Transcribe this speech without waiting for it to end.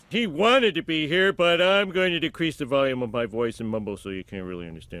He wanted to be here, but I'm going to decrease the volume of my voice and mumble so you can't really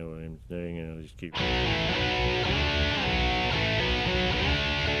understand what I'm saying, and I'll just keep...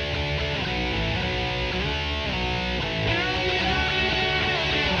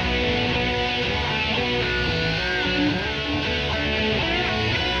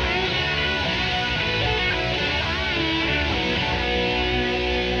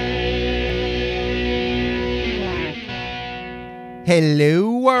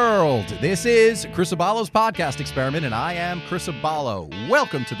 Hello, world. This is Chris Abalo's podcast experiment, and I am Chris Abalo.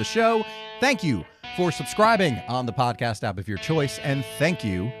 Welcome to the show. Thank you for subscribing on the podcast app of your choice, and thank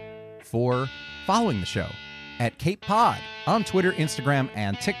you for following the show at Cape Pod on Twitter, Instagram,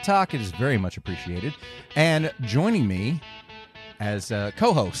 and TikTok. It is very much appreciated. And joining me as a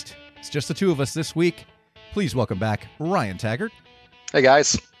co-host, it's just the two of us this week. Please welcome back Ryan Taggart. Hey,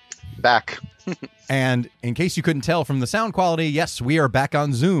 guys. Back. And in case you couldn't tell from the sound quality, yes, we are back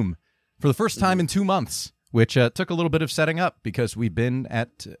on Zoom for the first time in 2 months, which took a little bit of setting up because we've been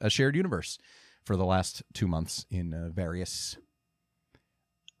at a shared universe for the last 2 months in various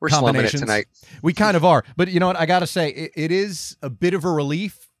We're slumming it combinations. tonight. We kind of are. But you know what? I got to say, it is a bit of a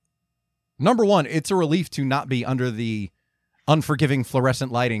relief. Number one, it's a relief to not be under the unforgiving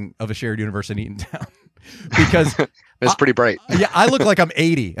fluorescent lighting of a shared universe in Eatontown. Because It's pretty bright. yeah, I look like I'm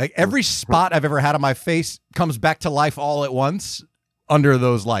 80. Like every spot I've ever had on my face comes back to life all at once under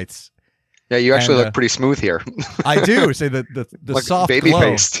those lights. Yeah, you actually And, look pretty smooth here. I do. Say the Like soft baby glow.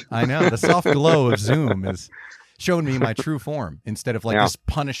 faced. I know the soft glow of Zoom is showing me my true form instead of like Yeah. this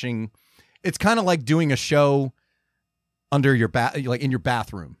punishing. It's kind of like doing a show under your like in your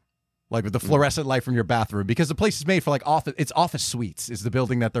bathroom, like with the fluorescent light from your bathroom, because the place is made for like office. It's office suites is the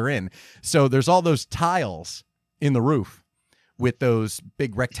building that they're in. So there's all those tiles in the roof with those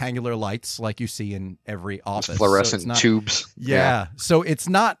big rectangular lights like you see in every office. So it's Fluorescent not- tubes. Yeah. So it's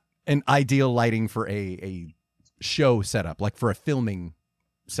not an ideal lighting for a show setup, like for a filming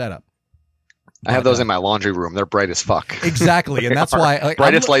setup. I have But, those in my laundry room. They're bright as fuck. Exactly, and that's why like,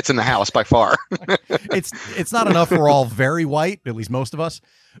 Brightest lights in the house by far. it's not enough we're all very white, at least most of us,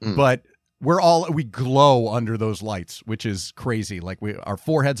 Mm. but we glow under those lights, which is crazy. Like our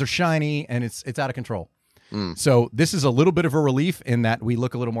foreheads are shiny and it's out of control. Mm. So this is a little bit of a relief in that we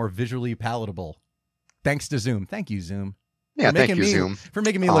look a little more visually palatable. Thanks to Zoom. Thank you, Zoom. Yeah, For thank making you, me- Zoom. For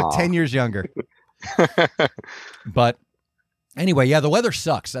making me look Aw. 10 years younger. But anyway, yeah, the weather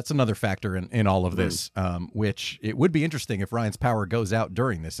sucks. That's another factor in all of this, which it would be interesting if Ryan's power goes out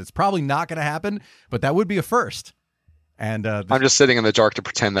during this. It's probably not going to happen, but that would be a first. And I'm just sitting in the dark to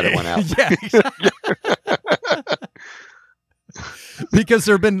pretend that it went out. yeah, exactly. Because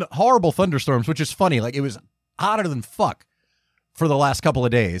there have been horrible thunderstorms, which is funny. Like it was hotter than fuck for the last couple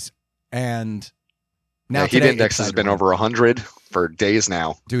of days, and now Yeah, heat today index it's has been like- over 100 for days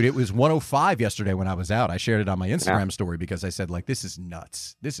now. Dude, it was 105 yesterday when I was out. I shared it on my Instagram story because I said, like, this is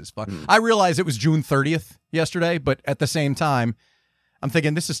nuts. This is fun. I realized it was June 30th yesterday, but at the same time, I'm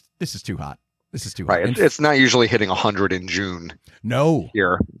thinking this is too hot. This is too hot. Right. And It's not usually hitting 100 in June no,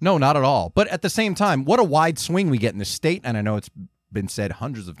 here. no, not at all. But at the same time, what a wide swing we get in the state. And I know it's been said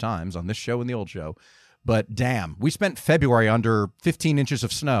hundreds of times on this show and the old show, but damn, we spent February under 15 inches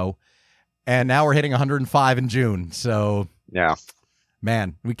of snow, and now we're hitting 105 in June. So, Yeah.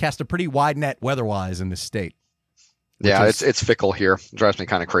 man, we cast a pretty wide net weather-wise in this state. Yeah, is- it's fickle here. It drives me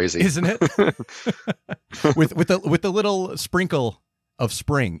kind of crazy. Isn't it? with the little sprinkle of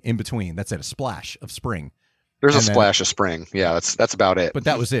spring in between. That's it, a splash of spring. There's a and then- splash of spring. Yeah, that's about it. But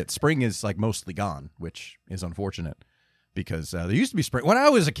that was it. Spring is like mostly gone, which is unfortunate because there used to be spring when I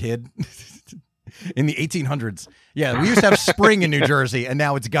was a kid in the 1800s. Yeah, we used to have spring in New Jersey, and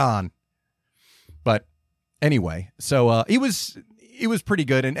now it's gone. But anyway, so it was pretty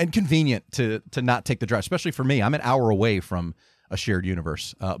good and convenient to not take the drive, especially for me. I'm an hour away from a shared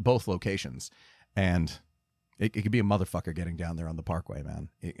universe, both locations, and it could be a motherfucker getting down there on the Parkway, man.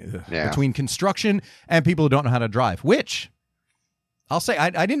 Yeah. Between construction and people who don't know how to drive, which I'll say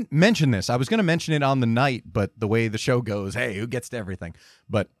I didn't mention this. I was going to mention it on the night, but the way the show goes, hey, who gets to everything?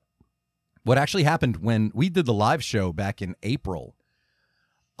 But what actually happened when we did the live show back in April,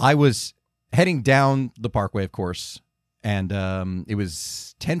 I was heading down the Parkway, of course, and it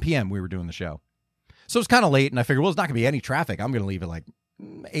was 10 p.m. we were doing the show. So it was kind of late, and I figured, well, there's not going to be any traffic. I'm going to leave at like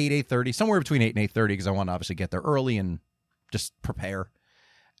 8:30, somewhere between 8 and 8:30, because I want to obviously get there early and just prepare.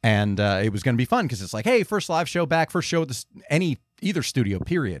 And it was going to be fun because it's like, hey, first live show back, first show at either studio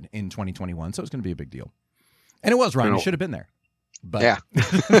period in 2021. So it's going to be a big deal. And it was, Ryan. You should have been there. But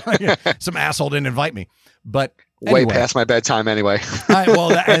Yeah. some asshole didn't invite me. But Way anyway, past my bedtime anyway.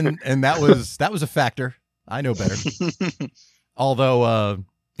 and that was a factor. I know better. Although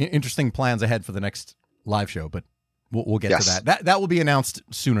interesting plans ahead for the next live show, but we'll get Yes. to that. That will be announced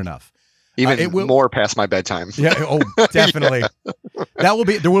soon enough. Even it will- more past my bedtime. Yeah. Oh, definitely. There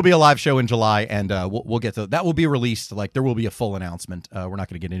will be a live show in July, and we'll get to that. Will be released. Like there will be a full announcement. We're not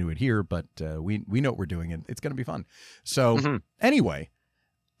going to get into it here, but we know what we're doing, and it's going to be fun. So anyway,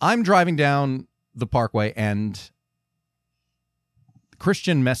 I'm driving down the Parkway, and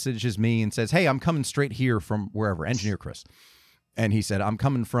Christian messages me and says, "Hey, I'm coming straight here from wherever." Engineer Chris, and he said, "I'm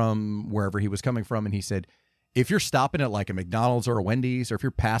coming from wherever he was coming from," and he said, "If you're stopping at like a McDonald's or a Wendy's, or if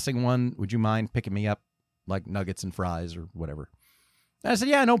you're passing one, would you mind picking me up like nuggets and fries or whatever?" And I said,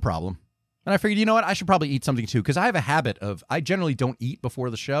 "Yeah, no problem." And I figured, you know what? I should probably eat something too, because I have a habit of, I generally don't eat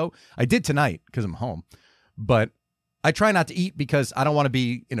before the show. I did tonight because I'm home, but I try not to eat because I don't want to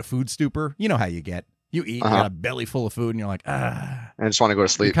be in a food stupor. You know how you get. You eat, you got a belly full of food, and you're like, I just want to go to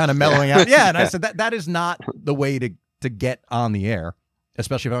sleep. you're kind of mellowing out. Yeah, and I said, that is not the way to get on the air.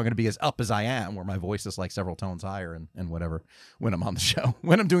 Especially if I'm going to be as up as I am, where my voice is like several tones higher and whatever when I'm on the show,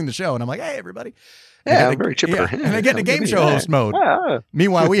 when I'm doing the show, and I'm like, "Hey, everybody!" Yeah, I'm very chipper. Yeah, and I get in game show host mode.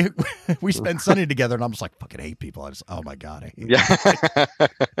 Meanwhile, we spend Sunday together, and I'm just like, "Fucking hate people." Oh my god, I hate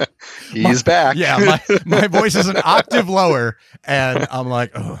Yeah, he's back. Yeah, my voice is an octave lower, and I'm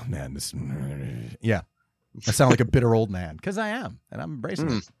like, "Oh man, this." Yeah, I sound like a bitter old man because I am, and I'm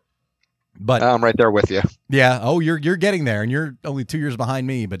embracing it. But I'm right there with you. Yeah. Oh, you're getting there, and you're only 2 years behind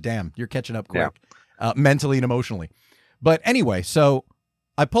me. But damn, you're catching up quick, mentally and emotionally. But anyway, so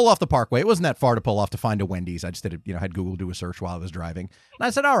I pull off the Parkway. It wasn't that far to pull off to find a Wendy's. I just did had Google do a search while I was driving, and I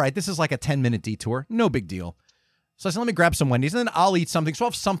said, "All right, this is like a 10-minute detour, no big deal." So I said, "Let me grab some Wendy's, and then I'll eat something." So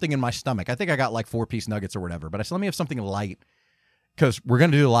I'll have something in my stomach. I think I got like 4-piece nuggets or whatever. But I said, "Let me have something light." Because we're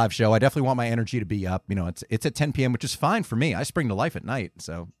going to do a live show. I definitely want my energy to be up. It's at 10 p.m., which is fine for me. I spring to life at night,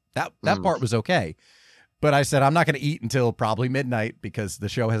 so that part was okay. But I said I'm not going to eat until probably midnight because the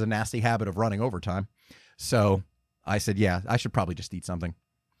show has a nasty habit of running overtime. So I said, yeah, I should probably just eat something.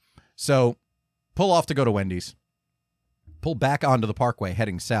 So pull off to go to Wendy's. Pull back onto the Parkway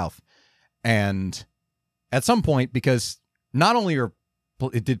heading south. And at some point, because not only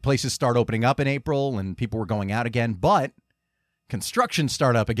did places start opening up in April and people were going out again, but construction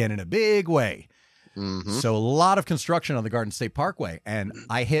start up again in a big way. So a lot of construction on the Garden State Parkway, and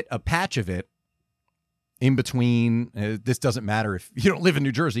I hit a patch of it in between. This doesn't matter if you don't live in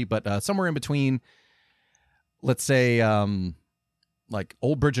New Jersey, but somewhere in between, let's say, like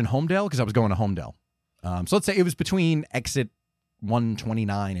Old Bridge and Homedale, because I was going to Homedale. So let's say it was between exit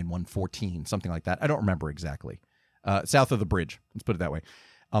 129 and 114, something like that. I don't remember exactly. South of the bridge, let's put it that way,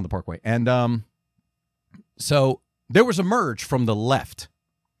 on the Parkway. And so there was a merge from the left.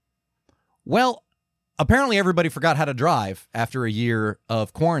 Well, apparently everybody forgot how to drive after a year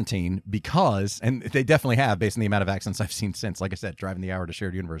of quarantine because, and they definitely have based on the amount of accidents I've seen since, like I said, driving the hour to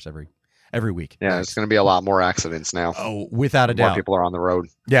Shared Universe every week. Yeah, there's going to be a lot more accidents now. Oh, without a doubt. More people are on the road.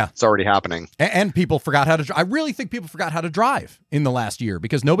 Yeah. It's already happening. And people forgot how to drive. I really think people forgot how to drive in the last year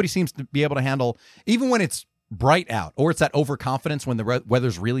because nobody seems to be able to handle, even when it's bright out or it's that overconfidence when the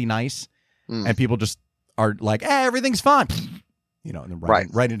weather's really nice and people just are like, everything's fine. And then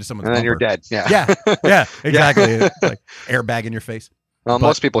right into someone's and then bumper. you're dead. Yeah. Yeah, exactly. Like airbag in your face. Well,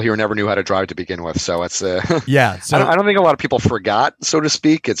 most people here never knew how to drive to begin with, so it's yeah. So I don't think a lot of people forgot, so to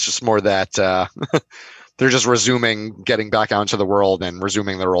speak. It's just more that they're just getting back out into the world and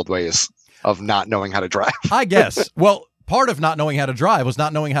resuming their old ways of not knowing how to drive. I guess. Well, part of not knowing how to drive was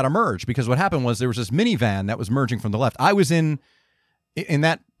not knowing how to merge, because what happened was there was this minivan that was merging from the left. I was in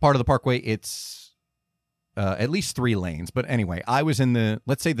that part of the Parkway. It's at least 3 lanes. But anyway, I was in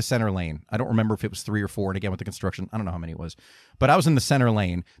let's say the center lane. I don't remember if it was 3 or 4. And again, with the construction, I don't know how many it was. But I was in the center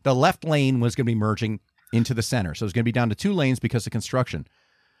lane. The left lane was going to be merging into the center. So it was going to be down to 2 lanes because of construction.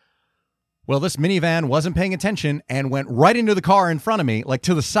 Well, this minivan wasn't paying attention and went right into the car in front of me, like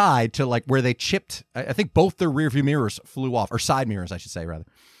to the side, to like where they chipped. I think both their rear view mirrors flew off, or side mirrors, I should say, rather.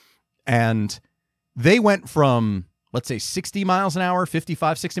 And they went from, let's say, 60 miles an hour,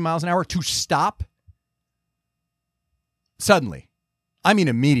 55, 60 miles an hour to stop suddenly. I mean,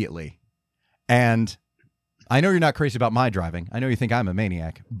 immediately. And I know you're not crazy about my driving. I know you think I'm a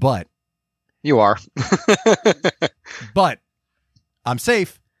maniac, but. You are. But I'm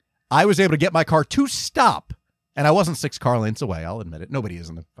safe. I was able to get my car to stop, and I wasn't 6 car lengths away. I'll admit it. Nobody is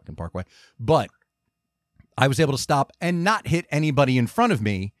in the fucking Parkway. But I was able to stop and not hit anybody in front of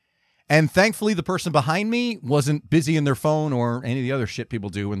me. And thankfully, the person behind me wasn't busy in their phone or any of the other shit people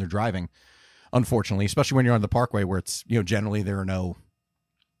do when they're driving. Unfortunately, especially when you're on the Parkway where it's, generally there are no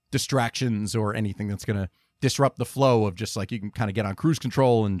distractions or anything that's going to disrupt the flow of just like you can kind of get on cruise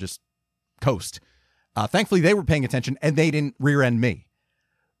control and just coast. Thankfully, they were paying attention and they didn't rear end me.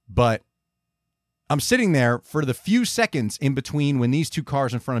 But I'm sitting there for the few seconds in between when these two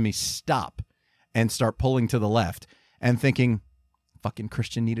cars in front of me stop and start pulling to the left and thinking, fucking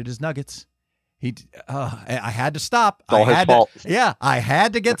Christian needed his nuggets. I had to stop. It's all his fault. I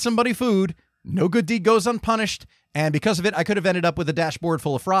had to get somebody food. No good deed goes unpunished. And because of it, I could have ended up with a dashboard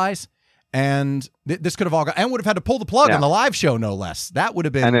full of fries. And this could have all gone, and would have had to pull the plug on the live show, no less. That would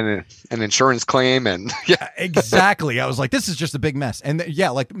have been an insurance claim, and exactly. I was like, this is just a big mess. And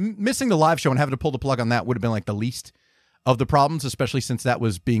missing the live show and having to pull the plug on that would have been like the least of the problems, especially since that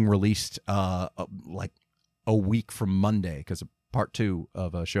was being released like a week from Monday, because part 2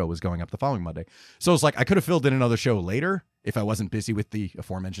 of a show was going up the following Monday. So it's like I could have filled in another show later if I wasn't busy with the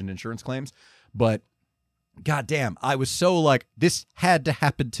aforementioned insurance claims, but. God damn, I was so like, this had to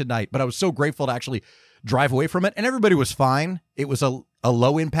happen tonight, but I was so grateful to actually drive away from it, and everybody was fine. It was a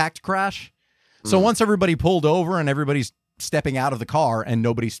low impact crash. So once everybody pulled over and everybody's stepping out of the car and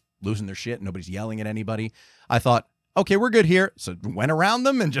nobody's losing their shit, nobody's yelling at anybody, I thought, okay, we're good here. So went around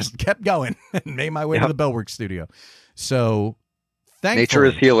them and just kept going and made my way to the Bellworks studio. So thankfully, nature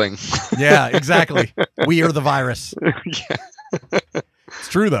is healing. Yeah, exactly. We are the virus. Yeah. It's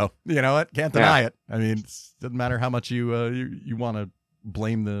true, though. You know what? Can't deny it. I mean, it doesn't matter how much you want to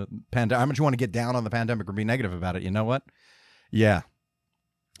blame the pandemic, how much you want to get down on the pandemic or be negative about it. You know what? Yeah.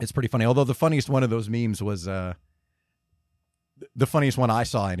 It's pretty funny. Although the funniest one of those memes was, the funniest one I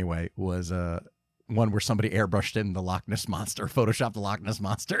saw anyway, was one where somebody airbrushed in the Loch Ness Monster, photoshopped the Loch Ness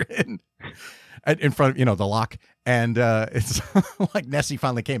Monster in front of, the lock. And it's like Nessie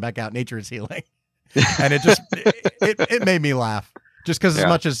finally came back out, nature is healing. And it just, it made me laugh. Just because as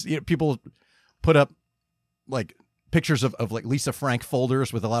much as people put up like pictures of like Lisa Frank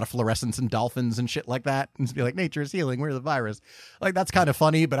folders with a lot of fluorescence and dolphins and shit like that, and be like, nature is healing, we're the virus. Like, that's kind of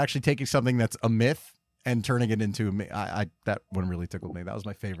funny, but actually taking something that's a myth and turning it into that one really tickled me. That was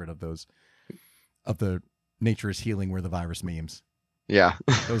my favorite of those, of the nature is healing, we're the virus memes. Yeah.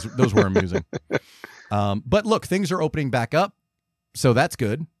 Those were amusing. But look, things are opening back up, so that's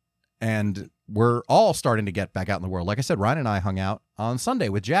good. And we're all starting to get back out in the world. Like I said, Ryan and I hung out on Sunday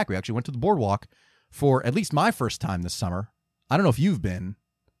with Jack. We actually went to the boardwalk for at least my first time this summer. I don't know if you've been.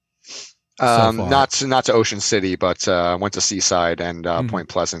 Not to Ocean City, but went to Seaside and Point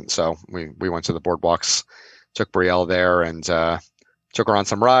Pleasant. So we went to the boardwalks, took Brielle there, and took her on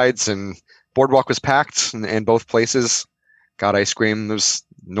some rides. And boardwalk was packed in both places. Got ice cream. It was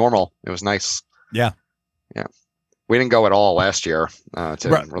normal. It was nice. Yeah. Yeah. We didn't go at all last year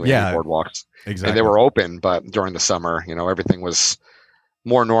to really any boardwalks. Exactly. And they were open, but during the summer, everything was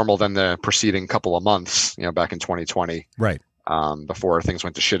more normal than the preceding couple of months, back in 2020. Right. Before things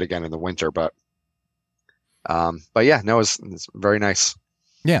went to shit again in the winter. But yeah, no, it's very nice.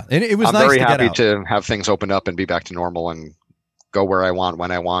 Yeah. And it was I'm nice very to happy get out. to have things open up and be back to normal and go where I want,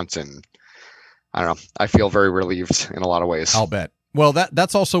 when I want. And I don't know, I feel very relieved in a lot of ways. I'll bet. Well,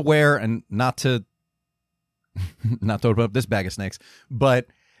 that's also where, and not to open up this bag of snakes, but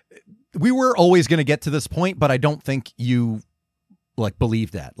we were always going to get to this point, but I don't think you like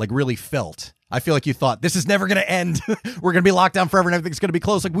believed that, like really felt. I feel like you thought this is never going to end. We're going to be locked down forever and everything's going to be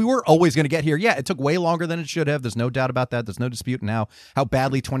closed. Like, we were always going to get here. Yeah, it took way longer than it should have. There's no doubt about that. There's no dispute now how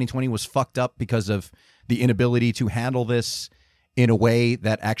badly 2020 was fucked up because of the inability to handle this in a way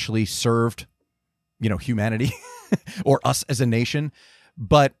that actually served, humanity or us as a nation.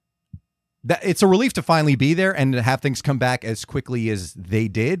 But it's a relief to finally be there and to have things come back as quickly as they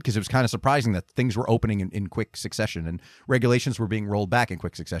did, because it was kind of surprising that things were opening in quick succession and regulations were being rolled back in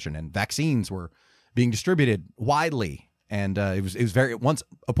quick succession and vaccines were being distributed widely. And it was very, once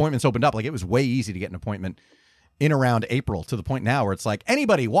appointments opened up, like, it was way easy to get an appointment in around April, to the point now where it's like,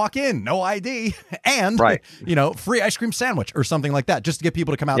 anybody walk in, no ID, and free ice cream sandwich or something like that, just to get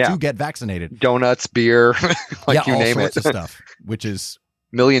people to come out to get vaccinated. Donuts, beer, you all name sorts it. of stuff, which is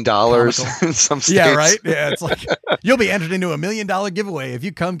 $1 million in some states. Yeah, right. Yeah, it's like you'll be entered into $1 million giveaway if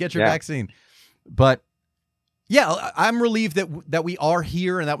you come get your vaccine. But yeah, I'm relieved that we are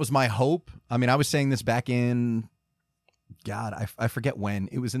here, and that was my hope. I mean, I was saying this back in, God, I forget when.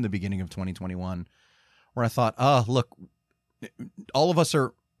 It was in the beginning of 2021, where I thought, look, all of us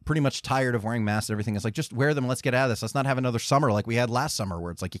are pretty much tired of wearing masks and everything. It's like, just wear them. Let's get out of this. Let's not have another summer like we had last summer,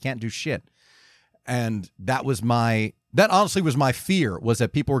 where it's like you can't do shit. And that honestly was my fear, was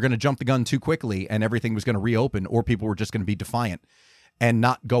that people were going to jump the gun too quickly and everything was going to reopen, or people were just going to be defiant and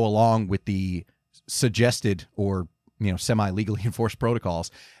not go along with the suggested or, semi-legally enforced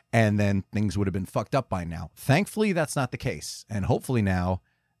protocols. And then things would have been fucked up by now. Thankfully, that's not the case. And hopefully now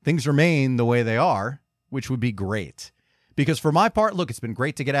things remain the way they are, which would be great. Because for my part, look, it's been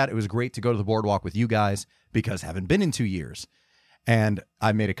great to get out. It was great to go to the boardwalk with you guys, because I haven't been in 2 years. And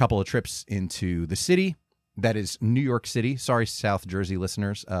I made a couple of trips into the city. That is New York City. Sorry, South Jersey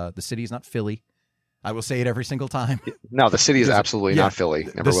listeners. The city is not Philly. I will say it every single time. No, the city is absolutely not Philly.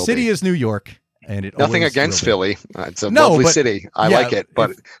 Never the will city be. is New York. And it nothing against Philly. It's a lovely city. I like it,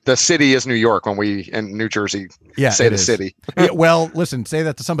 but the city is New York when we in New Jersey say the city. Well, listen, say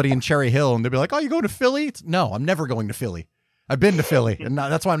that to somebody in Cherry Hill, and they'll be like, "Oh, you going to Philly?" No, I'm never going to Philly. I've been to Philly, and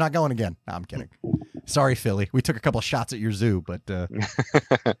that's why I'm not going again. No, I'm kidding. Sorry, Philly. We took a couple of shots at your zoo, but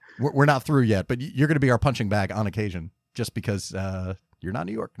we're not through yet. But you're going to be our punching bag on occasion, just because you're not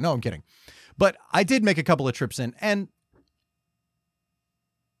New York. No, I'm kidding. But I did make a couple of trips in, and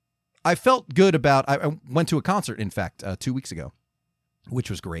I felt good about. I went to a concert, in fact, 2 weeks ago, which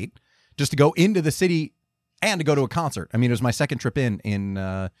was great. Just to go into the city and to go to a concert. I mean, it was my second trip in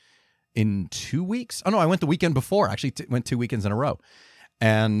 2 weeks. Oh no, I went the weekend before. Actually, went 2 weekends in a row,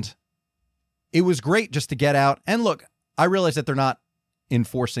 and it was great just to get out. And look, I realize that they're not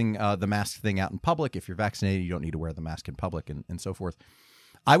enforcing the mask thing out in public. If you're vaccinated, you don't need to wear the mask in public, and so forth.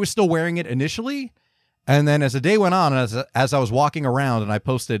 I was still wearing it initially. And then as the day went on, and as I was walking around, and I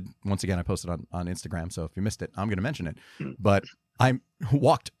posted on Instagram, so if you missed it, I'm going to mention it. But I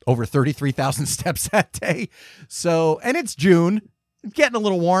walked over 33,000 steps that day. So, and it's June, getting a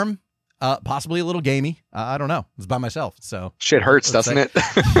little warm, possibly a little gamey. I don't know. It's by myself, so. Shit hurts, doesn't it?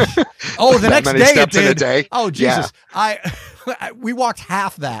 Oh, the next day steps it did. In a day? Oh, Jesus. Yeah. We walked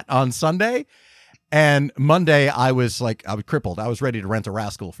half that on Sunday. And Monday, I was crippled. I was ready to rent a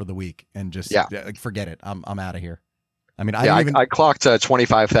Rascal for the week and just forget it. I'm out of here. I mean, I clocked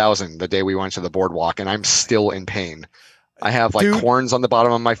 25,000 the day we went to the boardwalk, and I'm still in pain. I have corns on the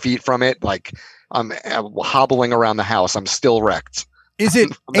bottom of my feet from it. Like I'm hobbling around the house. I'm still wrecked. Is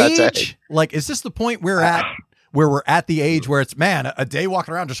it age? Like, is this the point we're at where we're at the age where it's, man, a day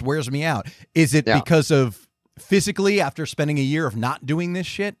walking around just wears me out? Is it because of physically after spending a year of not doing this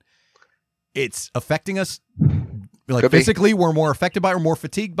shit? It's affecting us, like physically, we're more affected by it, we're more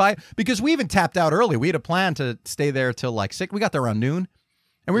fatigued by it, because we even tapped out early. We had a plan to stay there till like 6. We got there around noon,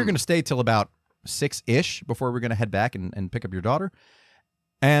 and we were going to stay till about 6-ish before we were going to head back and pick up your daughter.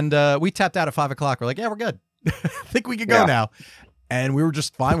 And we tapped out at 5 o'clock. We're like, yeah, we're good. I think we can go now. And we were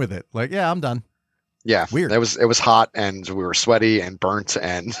just fine with it. Like, yeah, I'm done. Yeah, weird. It was hot, and we were sweaty and burnt,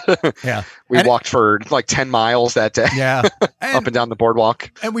 and we walked for like 10 miles that day. Yeah, up and down the boardwalk.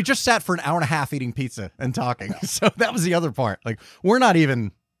 And we just sat for an hour and a half eating pizza and talking. So that was the other part. Like, we weren't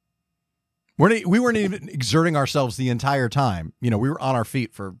even exerting ourselves the entire time. You know, we were on our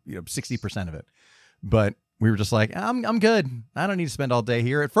feet for 60% of it, but we were just like, I'm good. I don't need to spend all day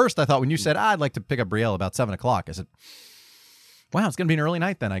here. At first, I thought when you said I'd like to pick up Brielle about 7 o'clock, I said, wow, it's going to be an early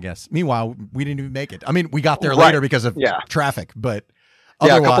night then, I guess. Meanwhile, we didn't even make it. I mean, we got there later because of traffic, but a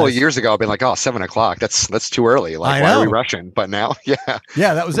couple of years ago, I've been like, 7 o'clock. That's too early. Like, why are we rushing? But now,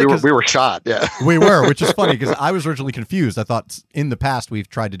 that was it. We were shot. Yeah, we were, which is funny because I was originally confused. I thought in the past we've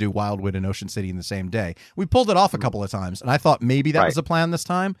tried to do Wildwood and Ocean City in the same day. We pulled it off a couple of times, and I thought maybe that was the plan this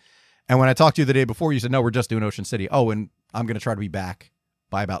time. And when I talked to you the day before, you said, no, we're just doing Ocean City. Oh, and I'm going to try to be back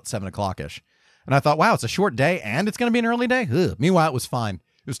by about 7 o'clock-ish. And I thought, wow, it's a short day and it's going to be an early day. Ugh. Meanwhile, it was fine.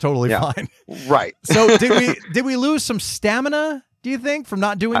 It was totally fine. Right. So did we lose some stamina, do you think, from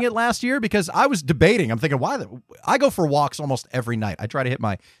not doing it last year? Because I was debating. I'm thinking, I go for walks almost every night. I try to hit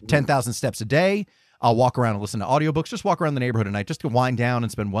my 10,000 steps a day. I'll walk around and listen to audiobooks, just walk around the neighborhood at night, just to wind down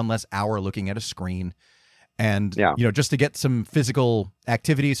and spend one less hour looking at a screen. And, just to get some physical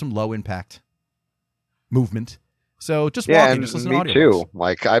activity, some low impact movement. So just walking, just listen to audiobooks. Me too.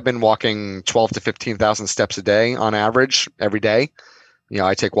 Like, I've been walking 12 to 15,000 steps a day on average every day.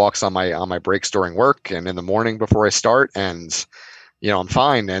 I take walks on my breaks during work and in the morning before I start, and I'm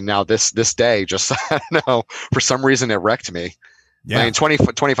fine. And now this day, just I don't know, for some reason it wrecked me. Yeah. I mean,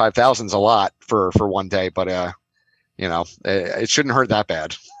 25,000 is a lot for one day, but it shouldn't hurt that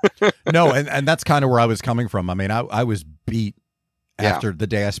bad. No, and that's kind of where I was coming from. I mean, I was beat after the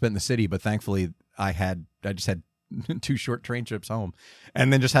day I spent in the city, but thankfully I just had 2 short train trips home,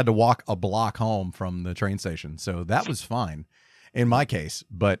 and then just had to walk a block home from the train station. So that was fine in my case.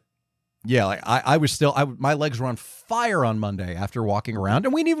 But yeah, like I was still, my legs were on fire on Monday after walking around,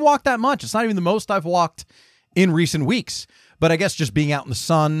 and we didn't even walk that much. It's not even the most I've walked in recent weeks, but I guess just being out in the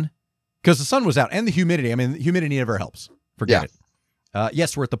sun, because the sun was out, and the humidity. I mean, the humidity never helps. Forget it.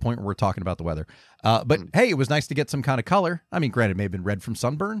 Yes, we're at the point where we're talking about the weather. But hey, it was nice to get some kind of color. I mean, granted, it may have been red from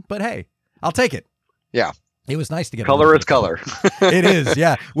sunburn, but hey, I'll take it. Yeah. It was nice to get color is color. It is,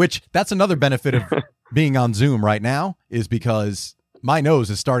 yeah. Which that's another benefit of being on Zoom right now, is because my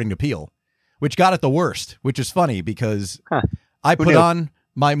nose is starting to peel, which got it the worst, which is funny because I put on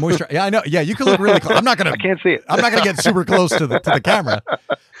my moisture. Yeah, I know. Yeah, you can look really close. I can't see it. I'm not gonna get super close to the camera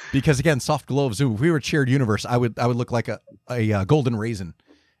because again, soft glow of Zoom. If we were Cheered Universe, I would look like a golden raisin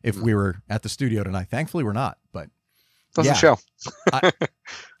if we were at the studio tonight. Thankfully, we're not. But doesn't show.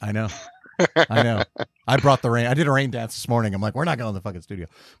 I know. I brought the rain. I did a rain dance this morning. I'm like, we're not going to the fucking studio.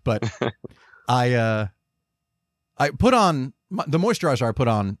 But I put on the moisturizer I put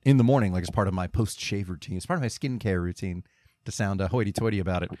on in the morning, like as part of my post-shave routine. It's part of my skincare routine to sound hoity-toity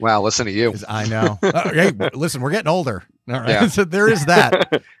about it. Wow, listen to you. I know. Hey, listen, we're getting older. All right. Yeah. So there is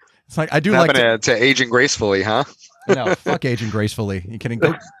that. It's like I do like to aging gracefully, huh? No, fuck aging gracefully. You kidding?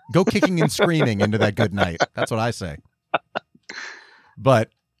 Go kicking and screaming into that good night. That's what I say. But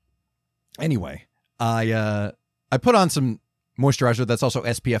anyway, I put on some moisturizer that's also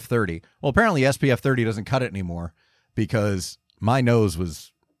SPF 30. Well, apparently SPF 30 doesn't cut it anymore because my nose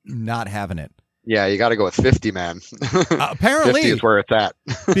was not having it. Yeah, you got to go with 50, man. Apparently 50 is where it's at.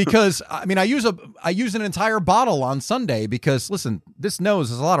 Because I mean, I use an entire bottle on Sunday because listen, this nose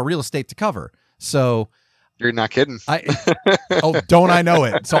has a lot of real estate to cover. So you're not kidding. Don't I know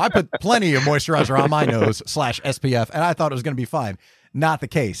it? So I put plenty of moisturizer on my nose / SPF, and I thought it was going to be fine. Not the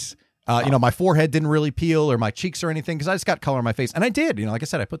case. My forehead didn't really peel or my cheeks or anything because I just got color on my face, and I did. Like I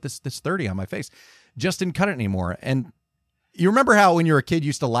said, I put this 30 on my face, just didn't cut it anymore. And you remember how when you were a kid, you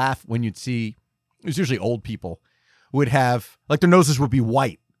used to laugh when you'd see. It was usually old people would have like their noses would be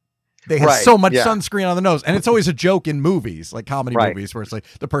white. They had so much sunscreen on the nose. And it's always a joke in movies, like comedy movies, where it's like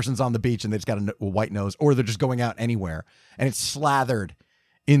the person's on the beach and they've got a white nose, or they're just going out anywhere and it's slathered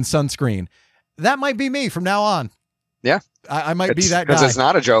in sunscreen. That might be me from now on. Yeah. I might be that guy. Because it's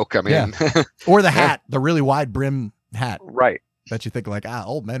not a joke. I mean, or the hat, the really wide brim hat. Right. That you think like,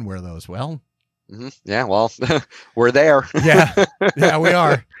 old men wear those. Well, yeah, well, we're there. Yeah, we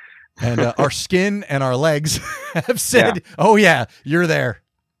are. And our skin and our legs have said, oh, yeah, you're there.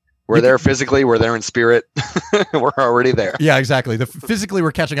 We're there physically. We're there in spirit. We're already there. Yeah, exactly. Physically,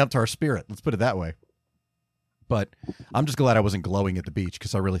 we're catching up to our spirit. Let's put it that way. But I'm just glad I wasn't glowing at the beach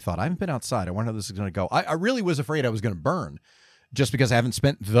because I really thought, I haven't been outside. I wonder how this is going to go. I really was afraid I was going to burn just because I haven't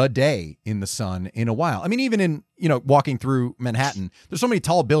spent the day in the sun in a while. I mean, even in, walking through Manhattan, there's so many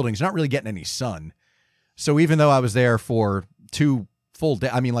tall buildings, you're not really getting any sun. So even though I was there for 2 full day,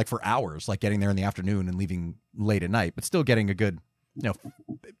 I mean, like for hours, like getting there in the afternoon and leaving late at night, but still getting a good,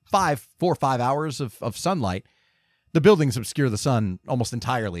 4 or 5 hours of sunlight. The buildings obscure the sun almost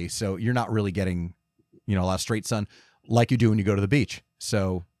entirely, so you're not really getting, a lot of straight sun like you do when you go to the beach.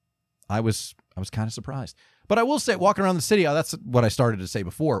 So I was kind of surprised. But I will say, walking around the city, that's what I started to say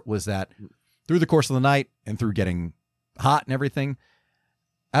before, was that through the course of the night and through getting hot and everything,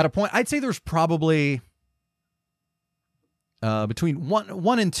 at a point, I'd say there's probably between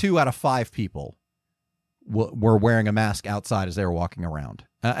one and 2 out of 5 people were wearing a mask outside as they were walking around.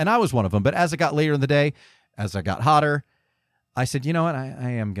 And I was one of them. But as it got later in the day, as it got hotter, I said, you know what,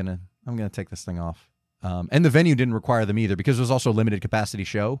 I'm going to take this thing off. And the venue didn't require them either because it was also a limited capacity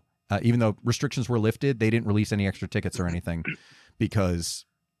show. Even though restrictions were lifted, they didn't release any extra tickets or anything because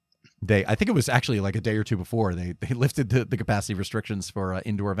I think it was actually like a day or 2 before they lifted the capacity restrictions for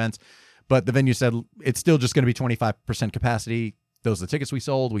indoor events. But the venue said it's still just going to be 25% capacity. Those are the tickets we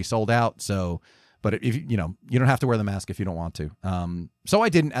sold out. So, but if you don't have to wear the mask if you don't want to. So I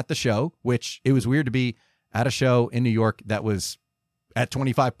didn't at the show, which it was weird to be at a show in New York that was at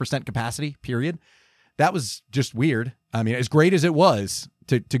 25% capacity, period. That was just weird. I mean, as great as it was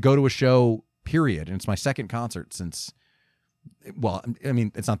to go to a show, period. And it's my second concert since, well, I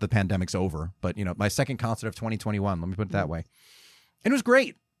mean, it's not the pandemic's over, but my second concert of 2021, let me put it that way. And it was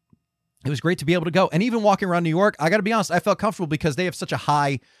great. It was great to be able to go. And even walking around New York, I got to be honest, I felt comfortable because they have such a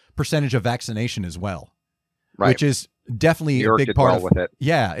high percentage of vaccination as well, which is definitely a big part of with it.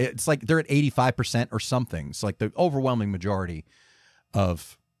 Yeah. It's like they're at 85% or something. It's like the overwhelming majority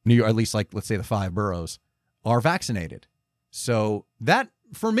of New York, at least like, let's say the 5 boroughs, are vaccinated. So that,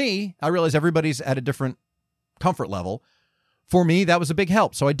 for me, I realize everybody's at a different comfort level. For me, that was a big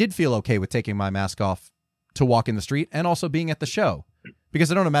help. So I did feel okay with taking my mask off to walk in the street and also being at the show.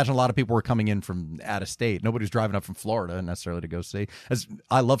 Because I don't imagine a lot of people were coming in from out of state. Nobody's driving up from Florida necessarily to go see. As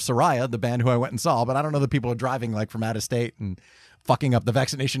I love Soraya, the band who I went and saw, but I don't know that people are driving like from out of state and fucking up the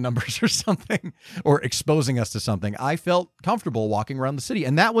vaccination numbers or something, or exposing us to something. I felt comfortable walking around the city,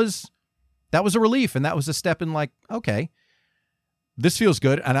 and that was a relief, and that was a step in like, okay, this feels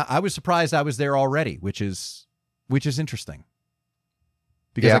good. And I was surprised I was there already, which is interesting.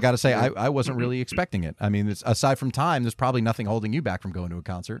 Because I got to say, I wasn't really expecting it. I mean, aside from time, there's probably nothing holding you back from going to a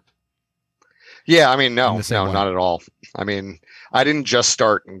concert. Yeah, I mean, in no, the same way. not at all. I mean, I didn't just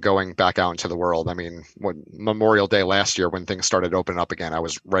start going back out into the world. I mean, when Memorial Day last year, when things started opening up again, I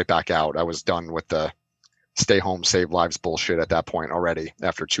was right back out. I was done with the stay home, save lives bullshit at that point already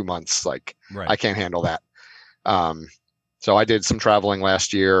after 2 months. Like, Right. I can't handle that. So I did some traveling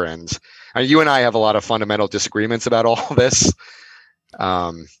last year, and you and I have a lot of fundamental disagreements about all this.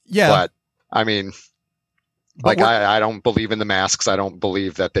 Yeah. But I mean, But like, I don't believe in the masks. I don't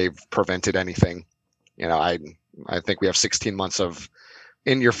believe that they've prevented anything. You know, I think we have 16 months of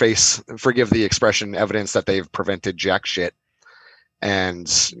in your face, forgive the expression, evidence that they've prevented jack shit.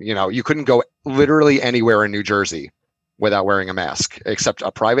 And, you know, you couldn't go literally anywhere in New Jersey without wearing a mask, except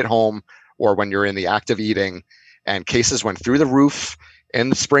a private home or when you're in the act of eating. And cases went through the roof in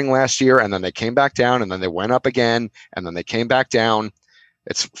the spring last year, and then they came back down, and then they went up again, and then they came back down.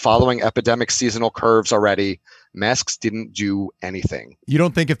 It's following epidemic seasonal curves already. Masks didn't do anything. You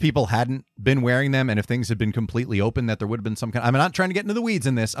don't think if people hadn't been wearing them and if things had been completely open that there would have been some kind I'm not trying to get into the weeds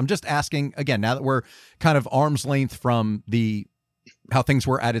in this. I'm just asking, again, now that we're kind of arm's length from how things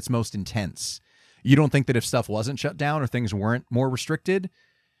were at its most intense, you don't think that if stuff wasn't shut down or things weren't more restricted,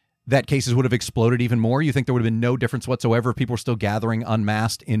 that cases would have exploded even more? You think there would have been no difference whatsoever if people were still gathering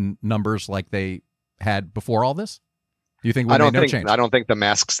unmasked in numbers like they had before all this? Do you think I don't think the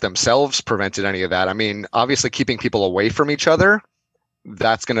masks themselves prevented any of that. I mean, obviously keeping people away from each other,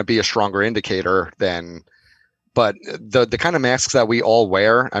 that's going to be a stronger indicator than, but the kind of masks that we all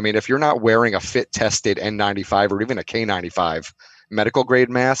wear, I mean, if you're not wearing a fit tested N95 or even a K95 medical grade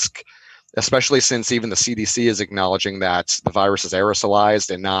mask, especially since even the CDC is acknowledging that the virus is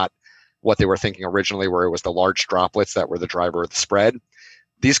aerosolized and not what they were thinking originally, where it was the large droplets that were the driver of the spread.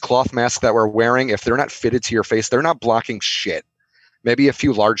 These cloth masks that we're wearing, if they're not fitted to your face, they're not blocking shit. Maybe a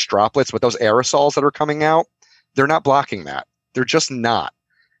few large droplets, but those aerosols that are coming out, they're not blocking that. They're just not.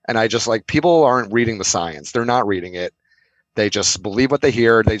 And I just like, people aren't reading the science. They're not reading it. They just believe what they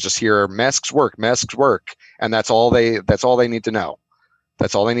hear. They just hear masks work. And that's all they need to know.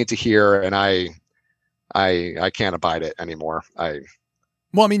 That's all they need to hear. And I can't abide it anymore.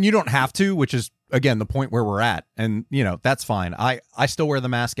 Well, I mean, you don't have to, which is, again, the point where we're at. And, you know, that's fine. I still wear the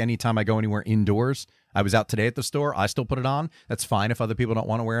mask anytime I go anywhere indoors. I was out today at the store. I still put it on. That's fine. If other people don't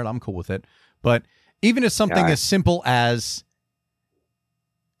want to wear it, I'm cool with it. But even if something as simple as,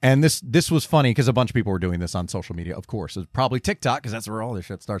 and this was funny because a bunch of people were doing this on social media, of course. It's probably TikTok because that's where all this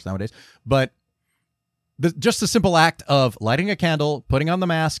shit starts nowadays. But just the simple act of lighting a candle, putting on the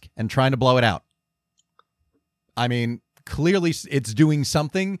mask, and trying to blow it out. I mean, clearly it's doing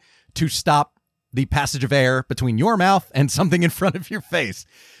something to stop the passage of air between your mouth and something in front of your face.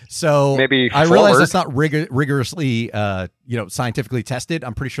 So maybe I realize that's not rigorously, scientifically tested.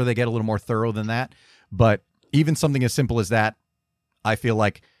 I'm pretty sure they get a little more thorough than that. But even something as simple as that, I feel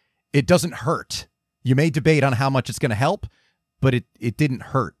like it doesn't hurt. You may debate on how much it's going to help, but it didn't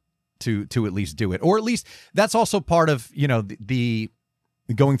hurt to at least do it. Or at least that's also part of, you know, the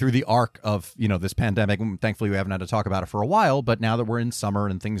going through the arc of, you know, this pandemic. Thankfully, we haven't had to talk about it for a while, but now that we're in summer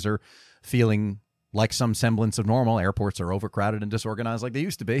and things are feeling like some semblance of normal, airports are overcrowded and disorganized like they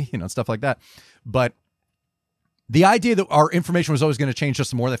used to be, you know, stuff like that. But the idea that our information was always going to change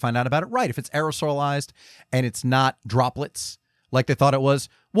just the more they find out about it, right? If it's aerosolized and it's not droplets like they thought it was,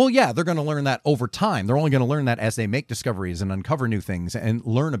 well, yeah, they're going to learn that over time. They're only going to learn that as they make discoveries and uncover new things and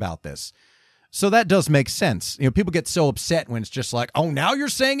learn about this. So that does make sense. You know, people get so upset when it's just like, oh, now you're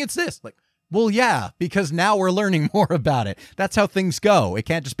saying it's this. Like, well, yeah, because now we're learning more about it. That's how things go. It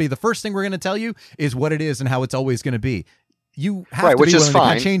can't just be the first thing we're going to tell you is what it is and how it's always going to be. You have to be willing to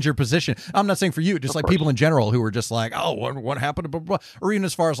kind of change your position. I'm not saying for you, just like people in general who are just like, oh, what happened? Blah, blah, blah. Or even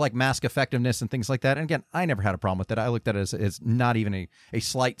as far as like mask effectiveness and things like that. And again, I never had a problem with it. I looked at it as not even a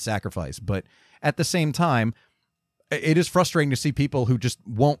slight sacrifice. But at the same time, it is frustrating to see people who just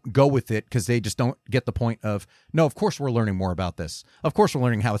won't go with it because they just don't get the point of, no, of course we're learning more about this. Of course we're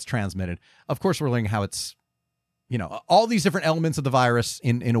learning how it's transmitted. Of course we're learning how it's, you know, all these different elements of the virus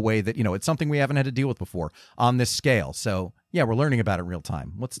in a way that, you know, it's something we haven't had to deal with before on this scale. So, yeah, we're learning about it in real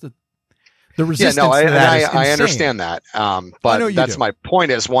time. What's the resistance to that is insane. I understand that. But that's my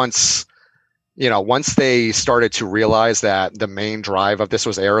point is once they started to realize that the main drive of this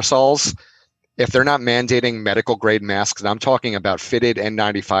was aerosols, if they're not mandating medical grade masks, and I'm talking about fitted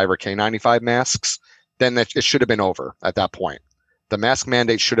N95 or K95 masks, then it should have been over at that point. The mask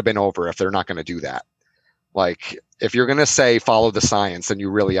mandate should have been over if they're not going to do that. Like, if you're going to say follow the science, then you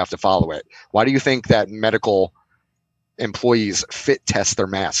really have to follow it. Why do you think that medical employees fit test their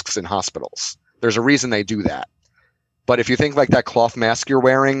masks in hospitals? There's a reason they do that. But if you think like that cloth mask you're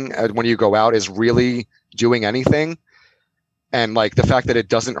wearing when you go out is really doing anything, And like the fact that it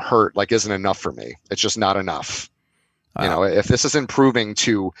doesn't hurt like isn't enough for me. It's just not enough. You know, if this is improving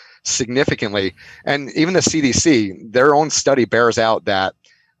to significantly, and even the CDC, their own study bears out that,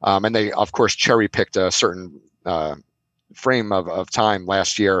 and they of course cherry picked a certain frame of time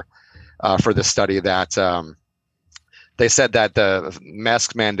last year for this study that they said that the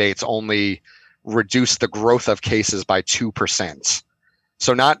mask mandates only reduce the growth of cases by 2%.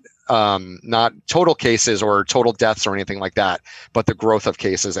 So not total cases or total deaths or anything like that, but the growth of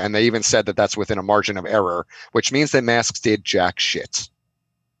cases. And they even said that that's within a margin of error, which means that masks did jack shit.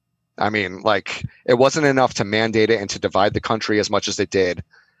 I mean, like, it wasn't enough to mandate it and to divide the country as much as it did.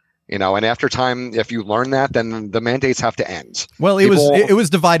 You know, and after time, if you learn that, then the mandates have to end. Well, it was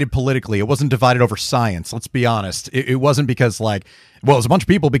divided politically. It wasn't divided over science. Let's be honest. It wasn't because it was a bunch of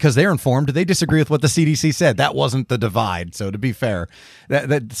people because they're informed. They disagree with what the CDC said. That wasn't the divide. So to be fair,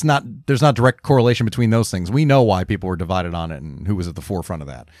 there's not direct correlation between those things. We know why people were divided on it and who was at the forefront of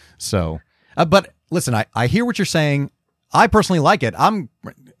that. So, but listen, I hear what you're saying. I personally like it. I'm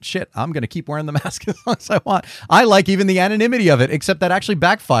going to keep wearing the mask as long as I want. I like even the anonymity of it, except that actually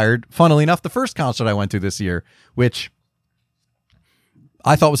backfired, funnily enough, the first concert I went to this year, which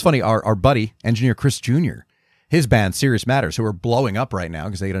I thought was funny. Our buddy, engineer Chris Jr., his band, Serious Matters, who are blowing up right now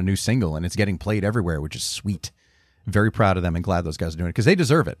because they got a new single and it's getting played everywhere, which is sweet. Very proud of them and glad those guys are doing it because they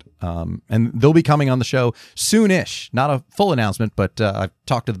deserve it. And they'll be coming on the show soonish. Not a full announcement, but I've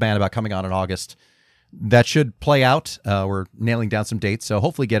talked to the band about coming on in August. That should play out. We're nailing down some dates, so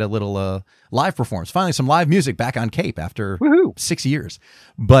hopefully get a little live performance. Finally, some live music back on Cape after 6 years.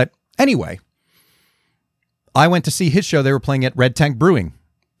 But anyway, I went to see his show. They were playing at Red Tank Brewing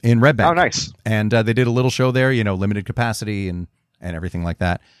in Red Bank. Oh, nice. And they did a little show there, you know, limited capacity and everything like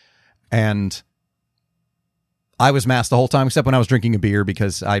that. And I was masked the whole time, except when I was drinking a beer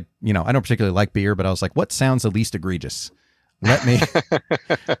because I don't particularly like beer, but I was like, what sounds the least egregious? Let me.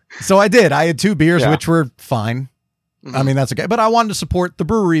 So I did. I had 2 beers, which were fine. Mm-hmm. I mean, that's okay. But I wanted to support the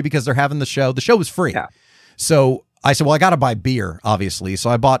brewery because they're having the show. The show was free. Yeah. So I said, well, I got to buy beer, obviously.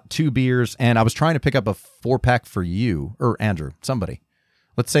 So I bought 2 beers and I was trying to pick up a 4-pack for you or Andrew, somebody.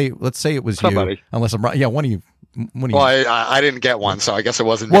 Let's say it was somebody. You. Unless I'm right. Yeah, one of you. Well, I didn't get one, so I guess it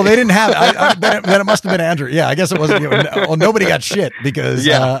wasn't me. Well, they didn't have it. Then it must have been Andrew. Yeah, I guess it wasn't you. Well, nobody got shit because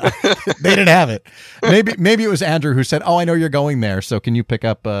they didn't have it. Maybe it was Andrew who said, oh, I know you're going there, so can you pick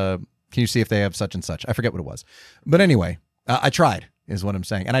up, can you see if they have such and such? I forget what it was. But anyway, I tried, is what I'm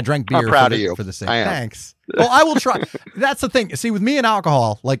saying. And I drank beer for the sake. Thanks. Well, I will try. That's the thing. See, with me and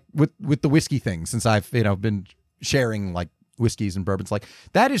alcohol, like with the whiskey thing, since I've been sharing like whiskeys and bourbons, like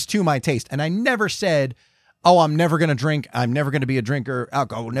that is to my taste. And I never said, oh, I'm never going to drink. I'm never going to be a drinker.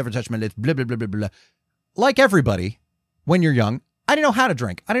 Alcohol will never touch my lips. Blah, blah, blah, blah, blah. Like everybody, when you're young, I didn't know how to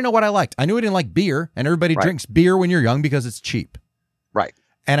drink. I didn't know what I liked. I knew I didn't like beer, and everybody drinks beer when you're young because it's cheap. Right.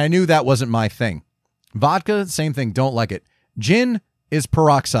 And I knew that wasn't my thing. Vodka, same thing. Don't like it. Gin is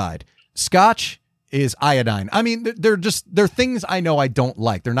peroxide. Scotch is iodine. I mean, they're things I know I don't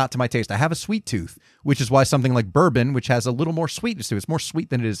like. They're not to my taste. I have a sweet tooth, which is why something like bourbon, which has a little more sweetness to it, it's more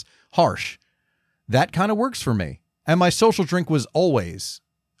sweet than it is harsh. That kind of works for me. And my social drink was always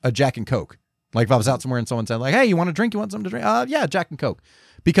a Jack and Coke. Like if I was out somewhere and someone said like, hey, you want a drink? You want something to drink? Yeah, Jack and Coke.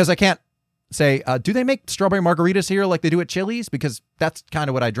 Because I can't say, do they make strawberry margaritas here like they do at Chili's? Because that's kind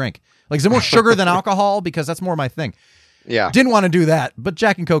of what I drink. Like, is there more sugar than alcohol? Because that's more my thing. Yeah. Didn't want to do that. But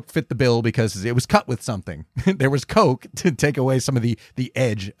Jack and Coke fit the bill because it was cut with something. There was Coke to take away some of the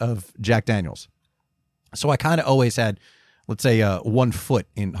edge of Jack Daniels. So I kind of always had, let's say 1 foot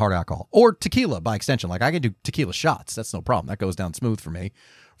in hard alcohol or tequila by extension. Like I can do tequila shots. That's no problem. That goes down smooth for me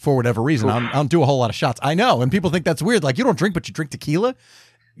for whatever reason. I don't do a whole lot of shots. I know. And people think that's weird. Like you don't drink, but you drink tequila.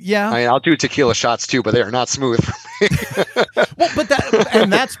 Yeah. I mean, I'll do tequila shots too, but they are not smooth for me. Well, but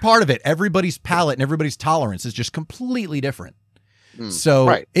that's part of it. Everybody's palate and everybody's tolerance is just completely different.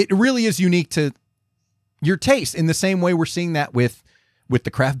 So it really is unique to your taste in the same way we're seeing that with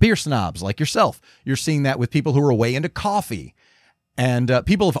the craft beer snobs like yourself. You're seeing that with people who are way into coffee. And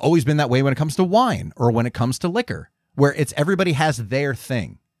people have always been that way when it comes to wine or when it comes to liquor, where it's everybody has their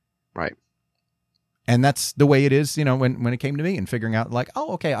thing. Right. And that's the way it is, when it came to me and figuring out like,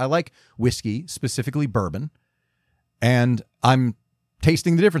 oh, okay, I like whiskey, specifically bourbon, and I'm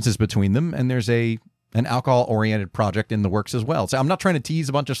tasting the differences between them. And there's an alcohol-oriented project in the works as well. So I'm not trying to tease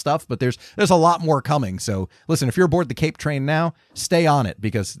a bunch of stuff, but there's a lot more coming. So listen, if you're aboard the Cape train now, stay on it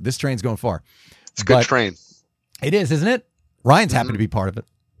because this train's going far. It's a good train. It is, isn't it? Ryan's happy to be part of it.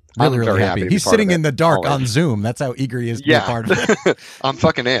 Really happy. He's sitting in the dark on Zoom. That's how eager he is to be a part of it. I'm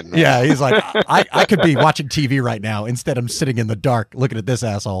fucking in. Man. Yeah, he's like, I could be watching TV right now. Instead, I'm sitting in the dark looking at this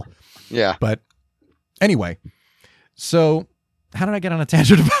asshole. Yeah. But anyway, so how did I get on a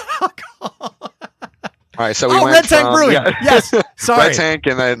tangent about alcohol? All right, so we went Red Tank from, Brewing. yeah. Yes, sorry. Red Tank,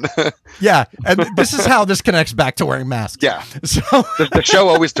 and then Yeah, and this is how this connects back to wearing masks. yeah, So the show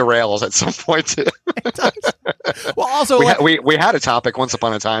always derails at some point. it does. Well, also we had a topic once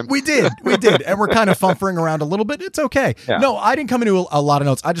upon a time. we did, and we're kind of fumfering around a little bit. It's okay. Yeah. No, I didn't come into a lot of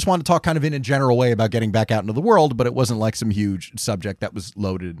notes. I just wanted to talk kind of in a general way about getting back out into the world, but it wasn't like some huge subject that was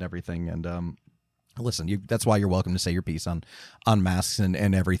loaded and everything. And listen, that's why you're welcome to say your piece on masks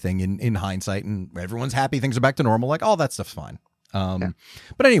and everything in hindsight, and everyone's happy things are back to normal. Like all that stuff's fine.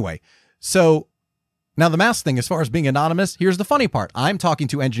 But anyway, so now the mask thing, as far as being anonymous, here's the funny part. I'm talking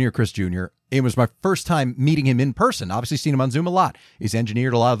to engineer Chris Jr. It was my first time meeting him in person. Obviously seen him on Zoom a lot. He's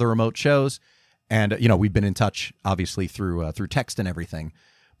engineered a lot of the remote shows, and we've been in touch obviously through text and everything.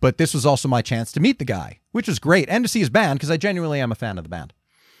 But this was also my chance to meet the guy, which was great, and to see his band, because I genuinely am a fan of the band.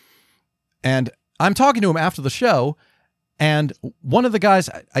 And I'm talking to him after the show, and one of the guys,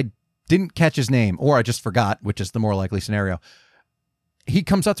 I didn't catch his name, or I just forgot, which is the more likely scenario. He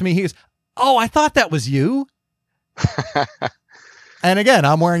comes up to me, he goes, "Oh, I thought that was you." And again,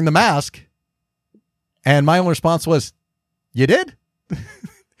 I'm wearing the mask, and my only response was, "You did?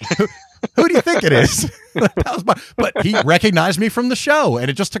 Who do you think it is?" But he recognized me from the show, and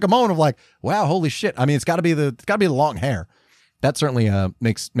it just took a moment of like, wow, holy shit. I mean, it's got to be the long hair. That certainly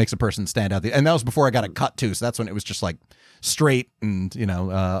makes a person stand out. And that was before I got a cut too, so that's when it was just like straight and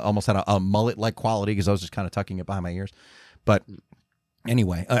almost had a mullet-like quality because I was just kind of tucking it behind my ears. But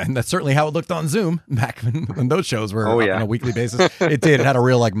anyway, and that's certainly how it looked on Zoom back when those shows were on a weekly basis. It had a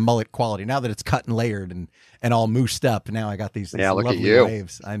real like mullet quality. Now that it's cut and layered and all moosed up, now I got these look lovely at you.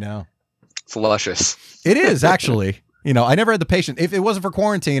 waves. I know. It's luscious. It is actually. I never had the patience. If it wasn't for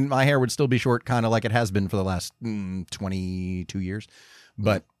quarantine, my hair would still be short, kind of like it has been for the last 22 years.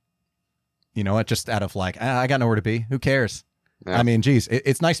 But, it just out of like, I got nowhere to be. Who cares? Yeah. I mean, geez,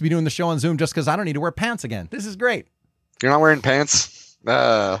 it's nice to be doing the show on Zoom just because I don't need to wear pants again. This is great. You're not wearing pants?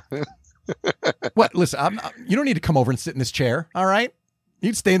 What? Listen, you don't need to come over and sit in this chair, all right?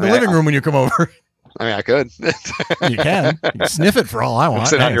 You'd stay in the living room when you come over. I mean, I could. You can. You can sniff it for all I want.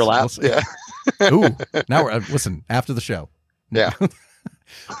 Sit on your lap. Yeah. Ooh, now listen, after the show. Yeah.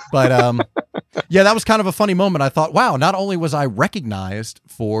 But that was kind of a funny moment. I thought, wow, not only was I recognized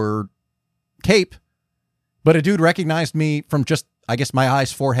for Cape, but a dude recognized me from just, I guess, my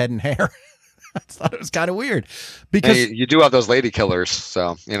eyes, forehead, and hair. I thought it was kind of weird because you do have those lady killers.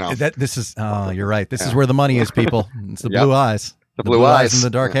 So, this is, you're right. This is where the money is, people. It's the blue eyes. The blue eyes and the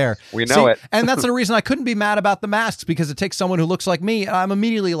dark hair. We know it. And that's the reason I couldn't be mad about the masks, because it takes someone who looks like me. I'm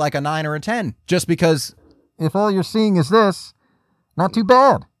immediately like a 9 or a 10, just because if all you're seeing is this, not too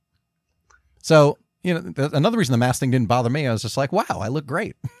bad. So, another reason the mask thing didn't bother me, I was just like, wow, I look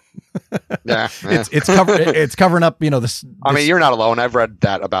great. Yeah. It's covering up, this. I mean, you're not alone. I've read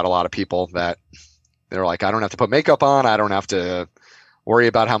that about a lot of people that they're like, I don't have to put makeup on. I don't have to worry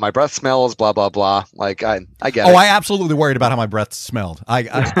about how my breath smells, blah, blah, blah. Like, I get it. Oh, I absolutely worried about how my breath smelled. I've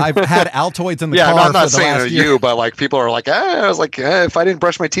had Altoids in the car. Yeah, I'm not saying to you, but like people are like, I was like, if I didn't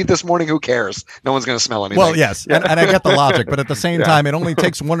brush my teeth this morning, who cares? No one's going to smell anything. Well, yes, and I get the logic, but at the same time, it only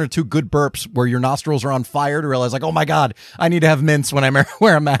takes 1 or 2 good burps where your nostrils are on fire to realize like, oh my God, I need to have mints when I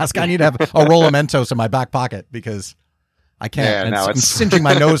wear a mask. I need to have a roll of Mentos in my back pocket because I can't. Yeah, I'm singeing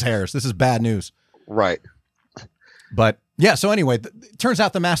my nose hairs. This is bad news. Right. But yeah, so anyway, it turns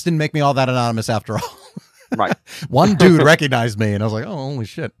out the mask didn't make me all that anonymous after all. Right. One dude recognized me, and I was like, oh, holy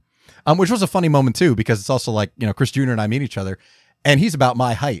shit. Which was a funny moment, too, because it's also like, Chris Jr. and I meet each other, and he's about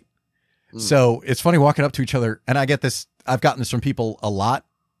my height. So it's funny walking up to each other, and I get this, I've gotten this from people a lot,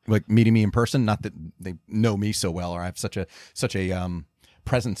 like meeting me in person, not that they know me so well, or I have such a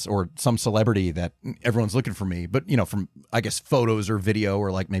presence or some celebrity that everyone's looking for me, but, from, I guess, photos or video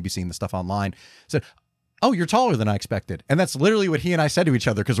or like maybe seeing the stuff online. Said, oh, you're taller than I expected. And that's literally what he and I said to each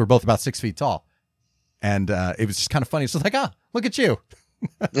other because we're both about 6 feet tall. And it was just kind of funny. So it's like, look at you.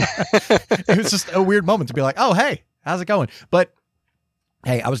 It was just a weird moment to be like, oh, hey, how's it going? But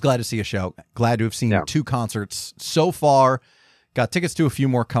hey, I was glad to see a show. Glad to have seen 2 concerts so far. Got tickets to a few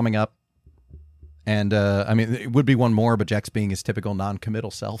more coming up. And I mean, it would be one more, but Jack's being his typical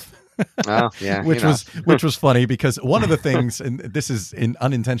non-committal self. Oh, yeah, which was funny because one of the things, and this is an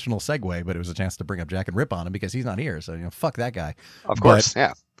unintentional segue, but it was a chance to bring up Jack and rip on him because he's not here. So fuck that guy. Of course,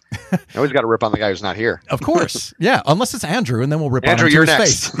 yeah. I always got to rip on the guy who's not here. Of course, yeah. Unless it's Andrew, and then we'll rip Andrew, on him you're to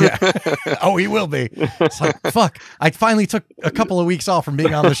next. his face. Yeah. Oh, he will be. It's like fuck. I finally took a couple of weeks off from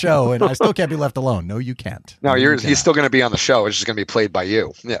being on the show, and I still can't be left alone. No, you can't. No, he's still going to be on the show. It's just going to be played by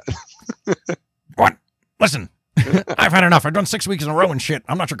you. Yeah. What? Listen, I've had enough. I've done 6 weeks in a row and shit.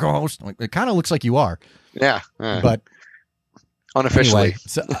 I'm not your co-host. It kind of looks like you are. Yeah. But Unofficially. Anyway,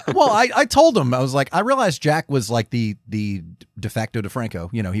 so, well, I told him, I was like, I realized Jack was like the de facto DeFranco.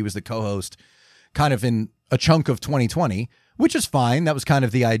 You know, he was the co-host kind of in a chunk of 2020, which is fine. That was kind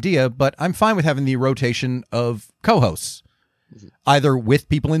of the idea, but I'm fine with having the rotation of co-hosts, either with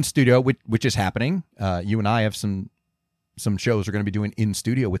people in studio, which is happening. You and I have some shows we're going to be doing in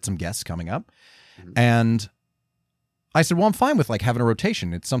studio with some guests coming up. And I said, well, I'm fine with like having a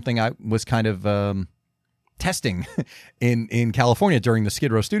rotation. It's something I was kind of testing in California during the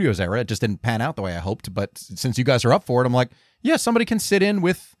Skid Row Studios era. It just didn't pan out the way I hoped. But since you guys are up for it, I'm like, yeah, somebody can sit in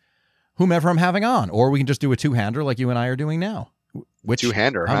with whomever I'm having on, or we can just do a two-hander like you and I are doing now. Which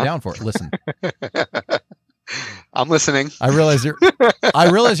two-hander, I'm down for it. Listen, I'm listening. I realize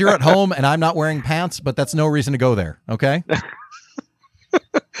you're at home and I'm not wearing pants, but that's no reason to go there. Okay.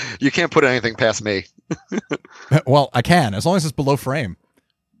 You can't put anything past me. Well, I can, as long as it's below frame.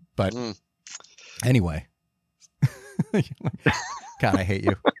 But anyway. God, I hate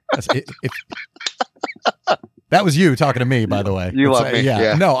you. That was you talking to me, by the way. You love me.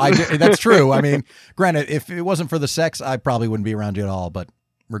 Yeah. No, that's true. I mean, granted, if it wasn't for the sex, I probably wouldn't be around you at all. But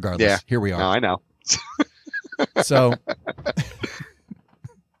regardless, here we are. No, I know. So,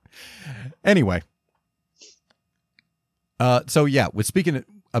 anyway. So yeah, with speaking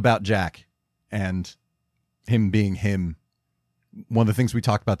about Jack and him being him, one of the things we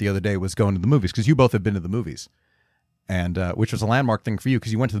talked about the other day was going to the movies, because you both have been to the movies, and which was a landmark thing for you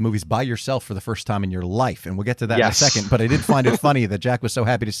because you went to the movies by yourself for the first time in your life, and we'll get to that in a second. But I did find it funny that Jack was so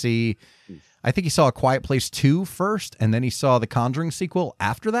happy to see, I think he saw A Quiet Place 2 first, and then he saw the Conjuring sequel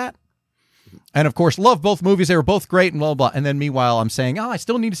after that. And of course, love both movies. They were both great and blah, blah, blah. And then meanwhile, I'm saying, I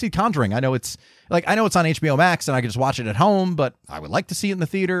still need to see Conjuring. I know it's on HBO Max and I can just watch it at home, but I would like to see it in the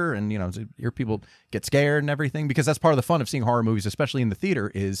theater and, hear people get scared and everything, because that's part of the fun of seeing horror movies, especially in the theater,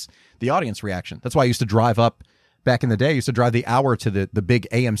 is the audience reaction. That's why I used to drive up back in the day. I used to drive the hour to the big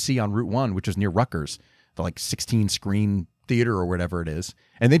AMC on Route 1, which is near Rutgers, the like 16 screen theater or whatever it is.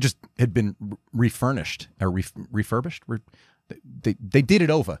 And they just had been refurnished or refurbished. They did it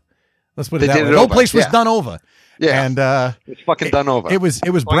over. Let's put it that way. The whole place was done over. Yeah. And it's fucking done over. It was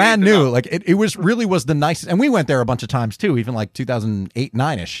brand new. Like it was the nicest. And we went there a bunch of times too, even like 2008,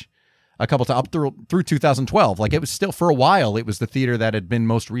 9-ish, a couple times up through 2012. Like it was still, for a while, it was the theater that had been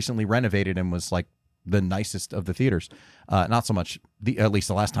most recently renovated and was like the nicest of the theaters. Not so much at least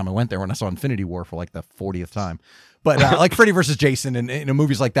the last time I went there, when I saw Infinity War for like the 40th time. But like Freddy vs. Jason and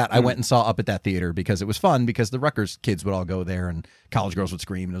movies like that, I went and saw up at that theater because it was fun, because the Rutgers kids would all go there and college girls would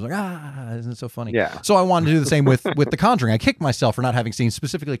scream. And it was like, isn't it so funny? Yeah. So I wanted to do the same with The Conjuring. I kicked myself for not having seen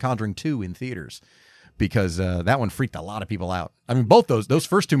specifically Conjuring 2 in theaters, because that one freaked a lot of people out. I mean, both those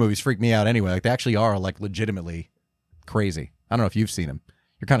first two movies freaked me out anyway. Like they actually are like legitimately crazy. I don't know if you've seen them.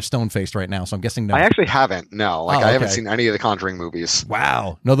 You're kind of stone-faced right now, so I'm guessing no. I actually haven't. No, I haven't seen any of the Conjuring movies.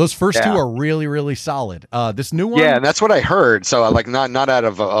 Wow. No, those first two are really, really solid. This new one? Yeah, and that's what I heard. So like not out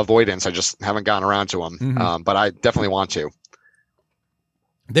of avoidance. I just haven't gotten around to them. Mm-hmm. But I definitely want to.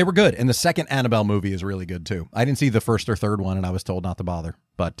 They were good. And the second Annabelle movie is really good, too. I didn't see the first or third one, and I was told not to bother.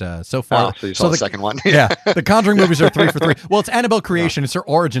 But so far... so you saw the second one? Yeah. The Conjuring movies are 3 for 3. Well, it's Annabelle Creation. It's her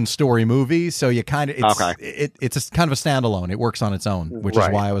origin story movie, so you kind of... It's kind of a standalone. It works on its own, which is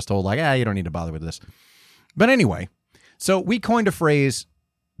why I was told, like, you don't need to bother with this. But anyway, so we coined a phrase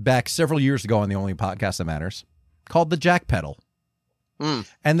back several years ago on The Only Podcast That Matters called the Jack Pedal.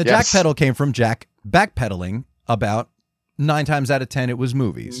 And the Jack Pedal came from Jack backpedaling about 9 times out of 10, it was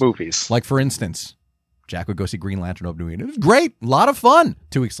movies. Like, for instance, Jack would go see Green Lantern opening. It was great. A lot of fun.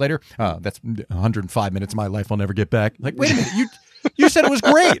 2 weeks later, that's 105 minutes of my life I'll never get back. Like, wait a minute. You said it was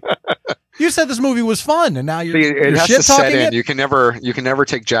great. You said this movie was fun, and now you're has shit to set talking in. it. You can never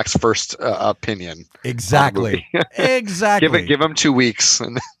take Jack's first opinion. Exactly. Exactly. Give him 2 weeks.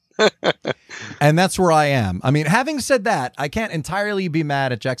 And that's where I am. I mean, having said that, I can't entirely be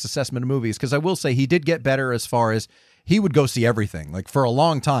mad at Jack's assessment of movies, because I will say he did get better as far as he would go see everything. Like, for a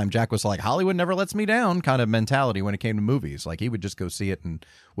long time, Jack was like, Hollywood never lets me down kind of mentality when it came to movies. Like, he would just go see it and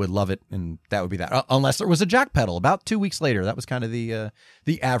would love it, and that would be that. Unless there was a Jack pedal. About 2 weeks later, that was kind of the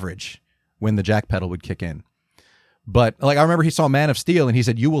average when the Jack pedal would kick in. But, like, I remember he saw Man of Steel, and he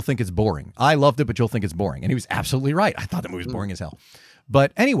said, you will think it's boring. I loved it, but you'll think it's boring. And he was absolutely right. I thought the movie was boring as hell.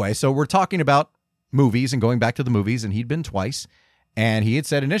 But anyway, so we're talking about movies and going back to the movies, and he'd been twice. And he had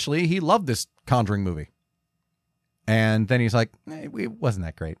said initially he loved this Conjuring movie. And then he's like, it wasn't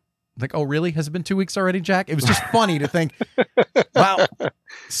that great. Like, oh, really? Has it been 2 weeks already, Jack? It was just funny to think, wow,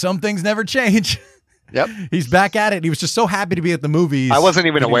 some things never change. Yep. He's back at it. He was just so happy to be at the movies. I wasn't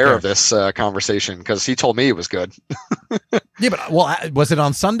even aware of this conversation because he told me it was good. Yeah, but, well, was it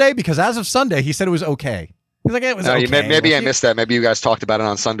on Sunday? Because as of Sunday, he said it was okay. He's like, it was okay. Maybe I missed that. Maybe you guys talked about it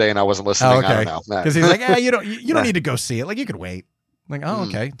on Sunday and I wasn't listening. Oh, okay. I don't know. Because he's like, yeah, you don't need to go see it. Like, you could wait. I'm like, oh,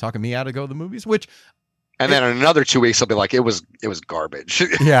 okay. Talking me out to go to the movies, which. And then in another 2 weeks, I'll be like, it was garbage.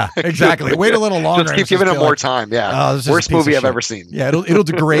 Yeah, exactly. Wait a little longer. Just keep giving it more time. Yeah. Worst movie I've ever seen. Yeah, it'll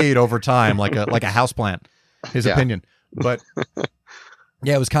degrade over time, like a houseplant. His opinion, but.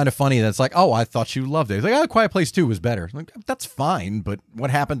 Yeah, it was kind of funny. That's like, oh, I thought you loved it. It's like, oh, Quiet Place 2 was better. Like, that's fine, but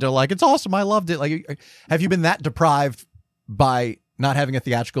what happened to like, it's awesome, I loved it. Like, have you been that deprived by not having a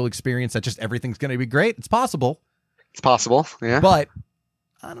theatrical experience that just everything's going to be great? It's possible. It's possible, yeah. But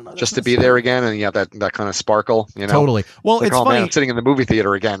I don't know. Just to be there again and you have that kind of sparkle, you know? Totally. Well, like, it's funny. funny. Man, I'm sitting in the movie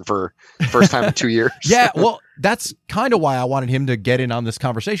theater again for the first time in 2 years. Yeah, well, that's kind of why I wanted him to get in on this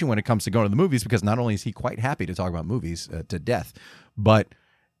conversation when it comes to going to the movies, because not only is he quite happy to talk about movies to death, but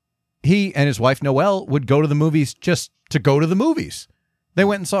he and his wife, Noelle, would go to the movies just to go to the movies. They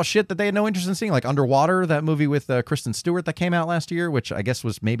went and saw shit that they had no interest in seeing, like Underwater, that movie with Kristen Stewart that came out last year, which I guess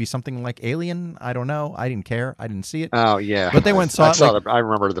was maybe something like Alien. I don't know. I didn't care. I didn't see it. Oh, yeah. But they went and saw it. I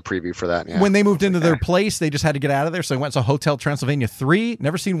remember the preview for that. Yeah. When they moved into their place, they just had to get out of there. So they went and saw Hotel Transylvania 3.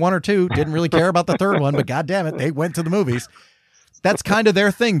 Never seen 1 or 2. Didn't really care about the third one, but God damn it, they went to the movies. That's kind of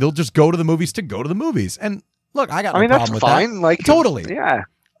their thing. They'll just go to the movies to go to the movies. And look, I got no problem with that. That's fine. Like, totally. Yeah.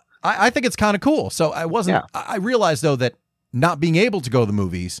 I think it's kind of cool. So I wasn't. Yeah. I realized though that not being able to go to the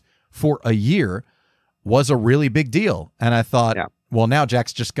movies for a year was a really big deal, and I thought, well, now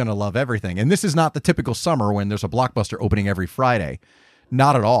Jack's just going to love everything. And this is not the typical summer when there's a blockbuster opening every Friday.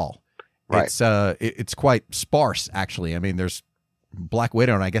 Not at all. Right. It's quite sparse actually. I mean, there's Black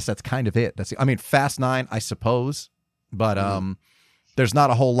Widow, and I guess that's kind of it. Fast 9, I suppose, but there's not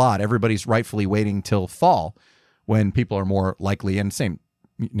a whole lot. Everybody's rightfully waiting till fall when people are more likely and same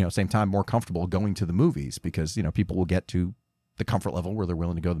time more comfortable going to the movies, because people will get to the comfort level where they're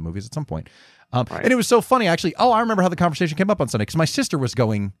willing to go to the movies at some point. And it was so funny actually. Oh, I remember how the conversation came up on Sunday, because my sister was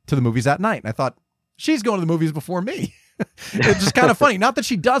going to the movies that night, and I thought, she's going to the movies before me. It's just kind of funny. Not that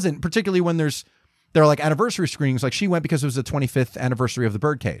she doesn't, particularly when there are like anniversary screenings. Like she went because it was the 25th anniversary of The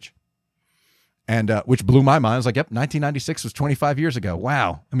Birdcage, and which blew my mind. I was like, yep, 1996 was 25 years ago.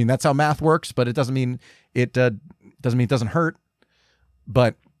 Wow. I mean, that's how math works, but it doesn't mean it doesn't hurt.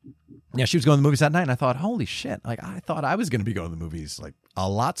 But yeah, she was going to the movies that night, and I thought, holy shit, like I thought I was going to be going to the movies like a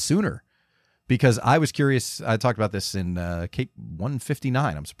lot sooner, because I was curious. I talked about this in Cape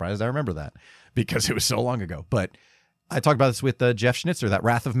 159. I'm surprised I remember that, because it was so long ago. But I talked about this with Jeff Schnitzer, that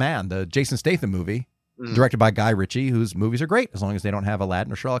Wrath of Man, the Jason Statham movie, directed by Guy Ritchie, whose movies are great as long as they don't have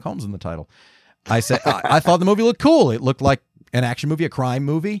Aladdin or Sherlock Holmes in the title. I said I thought the movie looked cool. It looked like an action movie, a crime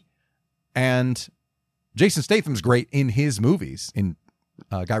movie, and Jason Statham's great in his movies, in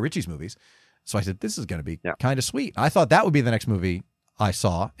Guy Ritchie's movies. So I said, this is going to be kind of sweet. I thought that would be the next movie I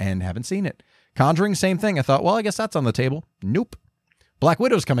saw, and haven't seen it. Conjuring, same thing. I thought, well, I guess that's on the table. Nope. Black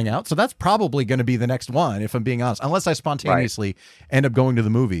Widow's coming out, so that's probably going to be the next one, if I'm being honest. Unless I spontaneously end up going to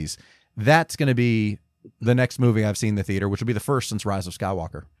the movies. That's going to be the next movie I've seen in the theater, which will be the first since Rise of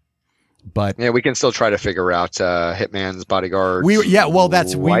Skywalker. But yeah, we can still try to figure out Hitman's Bodyguard. We're going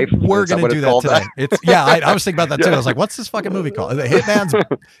to do that today. It's I was thinking about that too. I was like, what's this fucking movie called?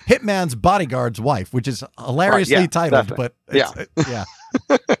 Hitman's Bodyguard's Wife, which is hilariously titled, definitely.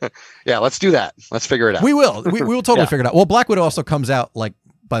 But yeah, let's do that. Let's figure it out. We will. We will totally figure it out. Well, Black Widow also comes out like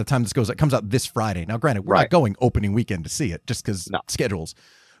by the time this goes, it comes out this Friday. Now, granted, we're not going opening weekend to see it just because schedules,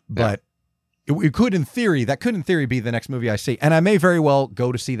 but. It could, in theory, be the next movie I see. And I may very well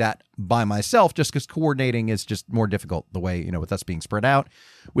go to see that by myself, just because coordinating is just more difficult the way, with us being spread out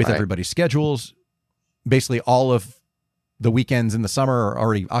with everybody's schedules. Basically, all of the weekends in the summer are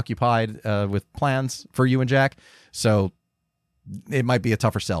already occupied with plans for you and Jack. So it might be a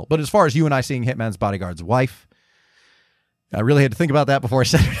tougher sell. But as far as you and I seeing Hitman's Bodyguard's Wife, I really had to think about that before I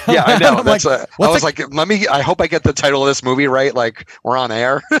said it. Yeah, I know. I hope I get the title of this movie right. Like, we're on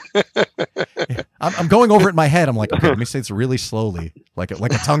air. I'm going over it in my head. I'm like, okay, let me say this really slowly, like a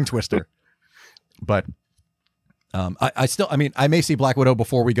tongue twister. But I may see Black Widow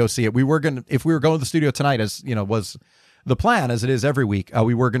before we go see it. If we were going to the studio tonight, as was the plan, as it is every week,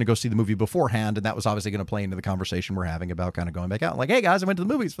 we were going to go see the movie beforehand, and that was obviously going to play into the conversation we're having about kind of going back out. Like, hey guys, I went to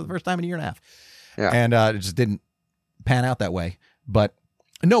the movies for the first time in a year and a half. Yeah, and it just didn't pan out that way. But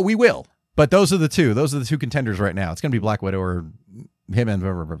no, we will. But those are the two contenders right now. It's going to be Black Widow or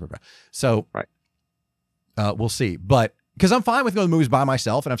Hitman. So we'll see. But because I'm fine with going to the movies by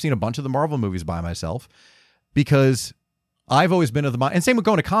myself, and I've seen a bunch of the Marvel movies by myself, because I've always been of the mind. And same with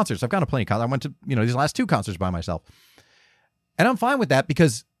going to concerts. I've gone to plenty of concerts. I went to these last 2 concerts by myself, and I'm fine with that,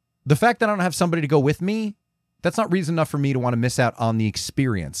 because the fact that I don't have somebody to go with me, that's not reason enough for me to want to miss out on the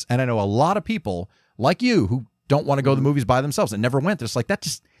experience. And I know a lot of people like you who don't want to go to the movies by themselves and never went. It's like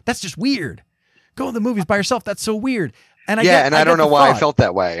that's just weird. Go to the movies by yourself. That's so weird. And I don't know why I felt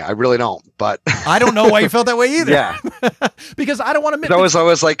that way. I really don't, but I don't know why you felt that way either. Yeah. Because I don't want to. I was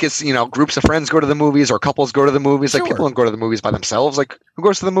always like, it's, groups of friends go to the movies or couples go to the movies. Sure. Like, people don't go to the movies by themselves. Like, who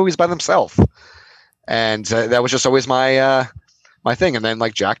goes to the movies by themselves? And that was just always my thing. And then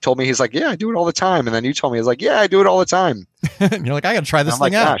like Jack told me, he's like, yeah, I do it all the time. And then you told me, he's like, yeah, I do it all the time. And you're like, I got to try this thing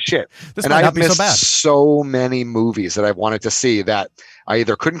like, out. Ah, shit. This and might I not be so missed bad. so many movies that I wanted to see that I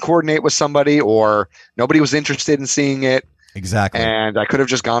either couldn't coordinate with somebody or nobody was interested in seeing it. Exactly. And I could have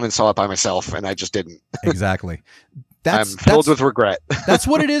just gone and saw it by myself, and I just didn't. Exactly. I'm filled with regret. That's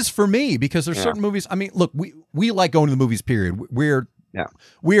what it is for me, because there's certain movies. I mean, look, we like going to the movies, period.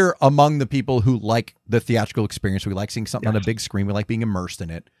 We're among the people who like the theatrical experience. We like seeing something on a big screen. We like being immersed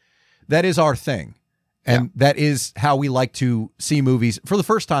in it. That is our thing. And that is how we like to see movies for the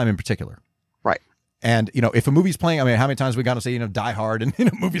first time in particular. Right. And, if a movie's playing, I mean, how many times we got to see, Die Hard and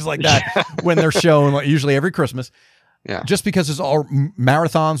movies like that when they're shown, like, usually every Christmas. Yeah. Just because it's all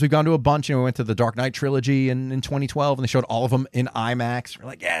marathons, we've gone to a bunch. We went to the Dark Knight trilogy in 2012, and they showed all of them in IMAX. We're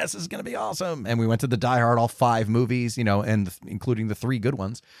like, yes, this is going to be awesome. And we went to the Die Hard, all 5 movies, and including the 3 good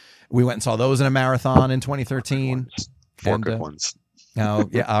ones. We went and saw those in a marathon in 2013. 4 good ones. Oh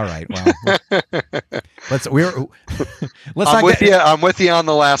yeah, all right. Well, I'm with you on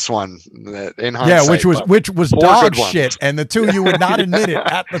the last one. In hindsight, yeah, which was dog shit, and the two you would not admit it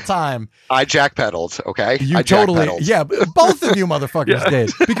at the time. I jackpedaled. Okay, you totally, yeah. Both of you motherfuckers did,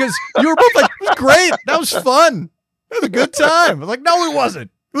 because you were both like, "It was great. That was fun. It was a good time." I was like, "No, it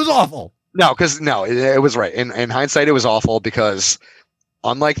wasn't. It was awful." No, it was right. In hindsight, it was awful because,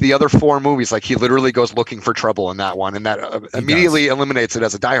 unlike the other 4 movies, like, he literally goes looking for trouble in that one, and that immediately eliminates it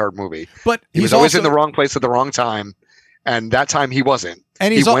as a Die Hard movie. But he was always in the wrong place at the wrong time, and that time he wasn't.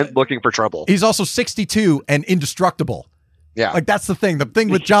 And he went looking for trouble. He's also 62 and indestructible. Yeah, like, that's the thing. The thing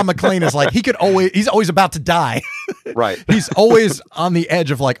with John McClane is, like, he's always about to die. Right. He's always on the edge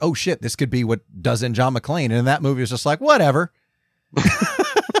of, like, oh shit, this could be what does in John McClane. And in that movie, it's just like, whatever.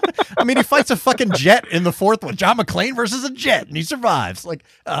 I mean, he fights a fucking jet in the 4th one. John McClane versus a jet, and he survives. Like,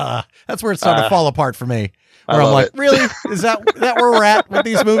 that's where it started to fall apart for me. Where I'm like, really? Is that where we're at with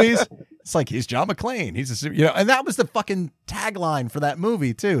these movies? It's like, he's John McClane. He's and that was the fucking tagline for that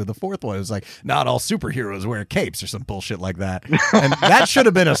movie too. The 4th one, it was like, not all superheroes wear capes or some bullshit like that. And that should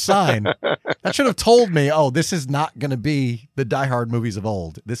have been a sign. That should have told me, oh, this is not going to be the Die Hard movies of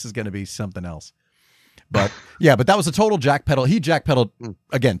old. This is going to be something else. But that was a total jackpedal. He jackpedaled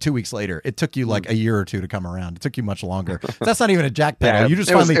again 2 weeks later. It took you like a year or 2 to come around. It took you much longer. That's not even a jackpedal. Yeah, you just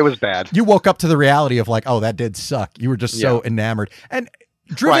it was bad. You woke up to the reality of like, oh, that did suck. You were just so enamored and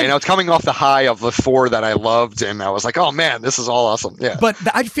driven. Right. And I was coming off the high of the 4 that I loved, and I was like, oh man, this is all awesome. Yeah. But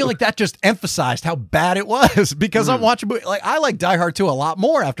I feel like that just emphasized how bad it was, because I'm watching like, I like Die Hard 2 a lot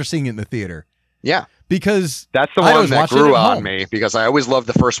more after seeing it in the theater. Yeah. Because that's the one that grew on me, because I always loved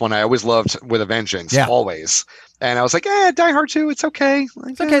the first one. I always loved With a Vengeance, always. And I was like, Die Hard 2, it's okay.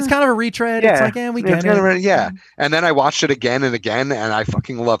 Like, it's okay. It's kind of a retread. Yeah. It's like, we get it. Yeah. And then I watched it again and again, and I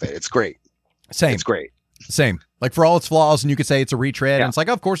fucking love it. It's great. Same. It's great. Same. Like, for all its flaws, and you could say it's a retread, and it's like,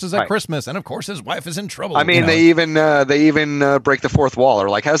 of course it's at Christmas, and of course his wife is in trouble. I mean, they even break the 4th wall, or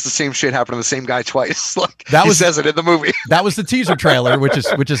like, has the same shit happen to the same guy twice. Like, he says it in the movie. That was the teaser trailer, which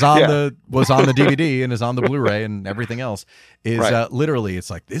is on was on the DVD and is on the Blu-ray and everything else. Is literally,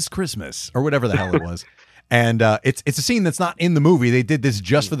 it's like, this Christmas or whatever the hell it was. And it's a scene that's not in the movie. They did this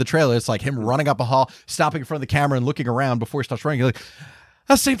just for the trailer. It's like him running up a hall, stopping in front of the camera and looking around before he starts running. He's like,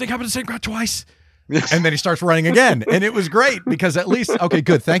 that same thing happened to the same guy twice. And then he starts running again. And it was great, because at least, okay,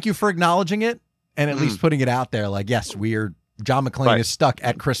 good. Thank you for acknowledging it and at least putting it out there. Like, yes, John McClane is stuck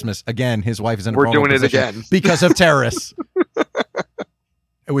at Christmas. Again, his wife is in a vulnerable doing it position again because of terrorists.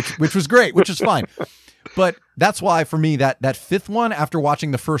 which was great, which is fine. But that's why, for me, that 5th one, after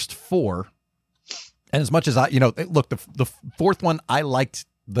watching the first 4, and as much as look, the 4th one, I liked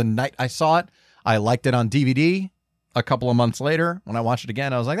the night I saw it. I liked it on DVD. A couple of months later, when I watched it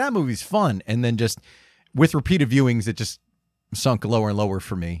again, I was like, that movie's fun. And then just with repeated viewings, it just sunk lower and lower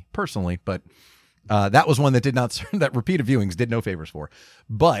for me personally. But that was one that that repeated viewings did no favors for.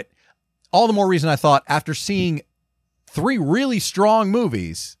 But all the more reason I thought, after seeing 3 really strong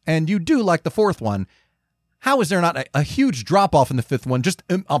movies, and you do like the 4th one, how is there not a huge drop off in the 5th one just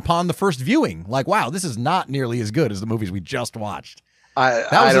upon the first viewing? Like, wow, this is not nearly as good as the movies we just watched.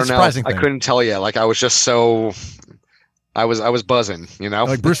 That was a surprising thing. I couldn't tell you. Like, I was just so... I was buzzing,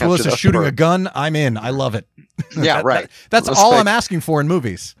 Like, Bruce Willis is shooting a gun. I'm in. I love it. Yeah, right. That's all I'm asking for in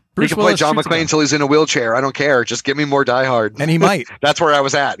movies. Bruce Willis can play John McClane until he's in a wheelchair. I don't care. Just give me more Die Hard. And he might. That's where I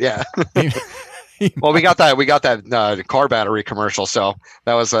was at. Yeah. Well, we got that car battery commercial, so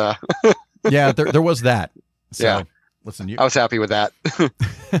that was Yeah, there was that. So, yeah. Listen, I was happy with that.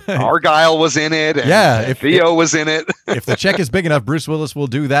 Argyle was in it. And yeah, if Theo was in it. If the check is big enough, Bruce Willis will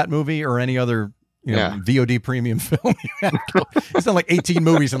do that movie or any other VOD premium film. He's done like 18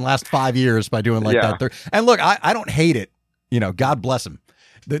 movies in the last 5 years by doing like that. And look, I don't hate it. God bless him.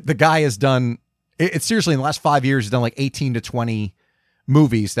 The guy has done it seriously in the last 5 years. He's done like 18 to 20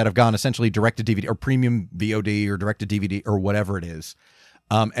 movies that have gone essentially direct to DVD or premium VOD or direct to DVD or whatever it is.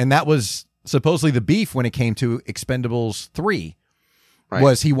 And that was supposedly the beef when it came to Expendables 3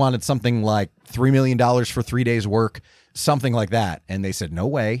 was he wanted something like $3 million for 3 days work, something like that. And they said, no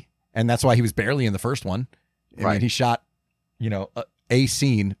way. And that's why he was barely in the first one. I mean, he shot, a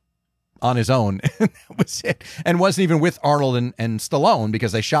scene on his own. And that was it. And wasn't even with Arnold and Stallone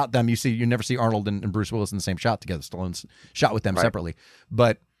because they shot them. You never see Arnold and Bruce Willis in the same shot together. Stallone's shot with them separately.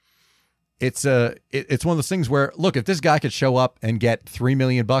 But it's one of those things where, look, if this guy could show up and get $3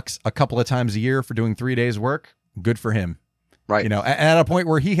 million a couple of times a year for doing 3 days work, good for him. Right. At a point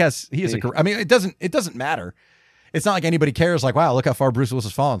where he has a career. I mean, it doesn't matter. It's not like anybody cares. Like, wow, look how far Bruce Willis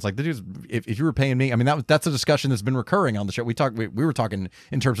has fallen. It's like, the dude's, if you were paying me, I mean, that's a discussion that's been recurring on the show. We were talking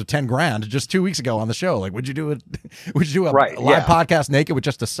in terms of $10,000 just 2 weeks ago on the show. Like, would you do a live podcast naked with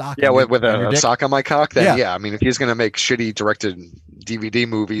just a sock? Yeah, with a sock on my cock. Then I mean, if he's going to make shitty directed DVD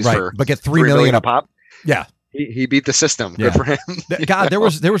movies but get $3 million a pop, yeah, he beat the system. Good for him. God, there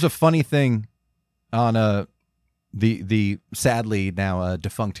was a funny thing on the sadly now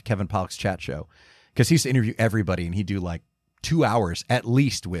defunct Kevin Pollak's chat show. Because he used to interview everybody, and he'd do like 2 hours at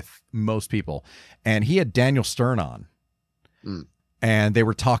least with most people. And he had Daniel Stern on. And they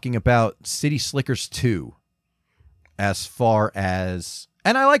were talking about City Slickers 2 as far as...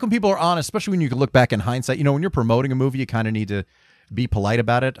 And I like when people are honest, especially when you can look back in hindsight. When you're promoting a movie, you kind of need to be polite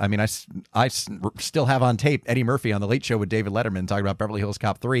about it. I mean, I still have on tape Eddie Murphy on The Late Show with David Letterman talking about Beverly Hills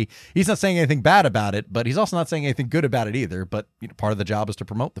Cop 3. He's not saying anything bad about it, but he's also not saying anything good about it either. But part of the job is to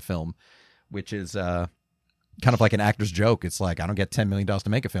promote the film, which is kind of like an actor's joke. It's like, I don't get $10 million to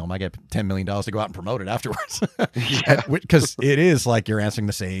make a film. I get $10 million to go out and promote it afterwards. Because it is like you're answering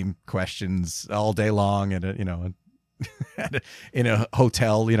the same questions all day long in a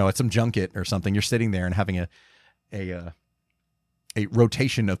hotel, at some junket or something. You're sitting there and having a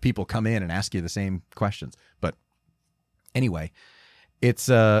rotation of people come in and ask you the same questions. But anyway, it's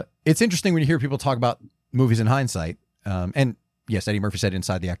interesting when you hear people talk about movies in hindsight. And yes, Eddie Murphy said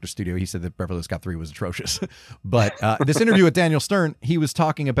inside the Actors Studio, he said that Beverly Hills Cop 3 was atrocious. But this interview with Daniel Stern, he was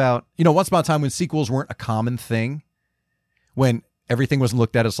talking about, once upon a time when sequels weren't a common thing, when everything wasn't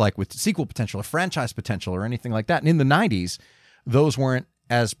looked at as like with sequel potential or franchise potential or anything like that. And in the 90s, those weren't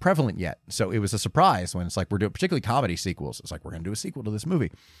as prevalent yet. So it was a surprise when it's like, we're doing particularly comedy sequels. It's like, we're going to do a sequel to this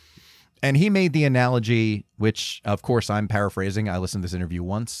movie. And he made the analogy, which of course I'm paraphrasing. I listened to this interview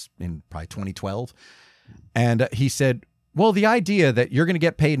once in probably 2012. And he said, well, the idea that you're going to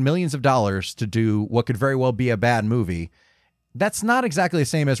get paid millions of dollars to do what could very well be a bad movie, that's not exactly the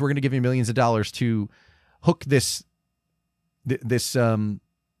same as we're going to give you millions of dollars to hook this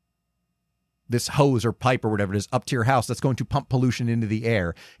hose or pipe or whatever it is up to your house that's going to pump pollution into the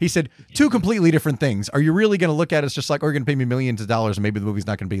air. He said, two completely different things. Are you really going to look at it as just like, oh, you're going to pay me millions of dollars and maybe the movie's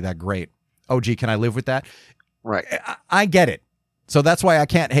not going to be that great? Oh, gee, can I live with that? Right. I get it. So that's why I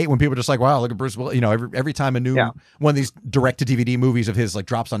can't hate when people are just like, wow, look at Bruce Willis. Every time a new one of these direct-to-DVD movies of his like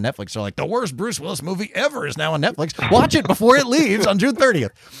drops on Netflix, they're like, the worst Bruce Willis movie ever is now on Netflix. Watch it before it leaves on June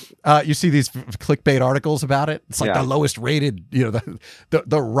 30th. You see these clickbait articles about it. It's like the lowest rated,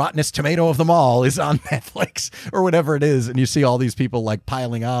 the rottenest tomato of them all is on Netflix or whatever it is. And you see all these people like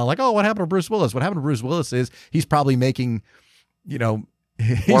piling on like, oh, what happened to Bruce Willis? What happened to Bruce Willis is he's probably making,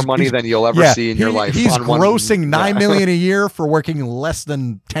 more money than you'll ever see in your life. He's grossing $9 million a year for working less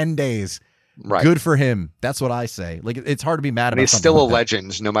than 10 days. Right. Good for him. That's what I say. Like, it's hard to be mad about. He's still a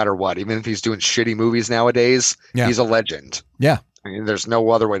legend, no matter what. Even if he's doing shitty movies nowadays, he's a legend. Yeah. I mean, there's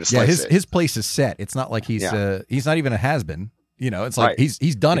no other way to slice it. His place is set. It's not like he's not even a has-been. It's like he's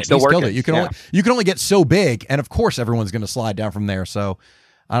done it. He's killed it. You can only get so big, and of course everyone's going to slide down from there. So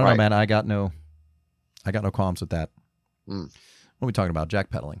I don't know, man. I got no qualms with that. What are we talking about?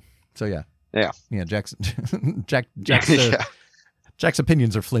 Jack pedaling. So yeah. Jack's Jack's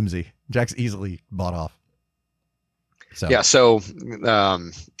opinions are flimsy. Jack's easily bought off. So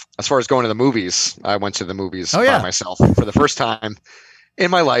as far as going to the movies, I went to the movies by myself for the first time in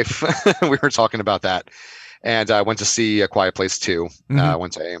my life. We were talking about that, and I went to see A Quiet Place 2. I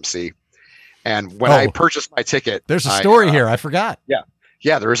went to AMC, and when I purchased my ticket, there's a story here. I forgot.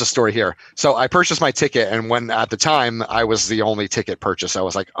 Yeah, there is a story here. So I purchased my ticket, and when at the time I was the only ticket purchase, I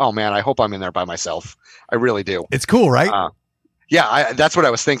was like, "Oh man, I hope I'm in there by myself." I really do. It's cool, right? Yeah, that's what I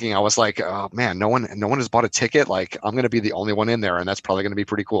was thinking. I was like, "Oh man, no one has bought a ticket. Like, I'm going to be the only one in there, and that's probably going to be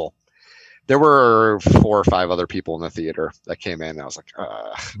pretty cool." There were 4 or 5 other people in the theater that came in. And I was like,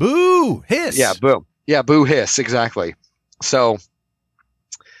 "Boo, hiss!" Yeah, boo, yeah, boo, hiss, exactly. So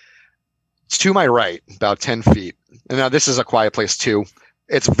it's to my right, about 10 feet. And now this is A Quiet Place 2.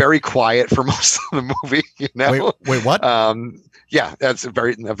 It's very quiet for most of the movie. You know? Wait, what? Yeah, that's a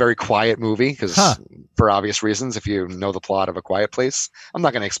very quiet movie because for obvious reasons. If you know the plot of A Quiet Place, I'm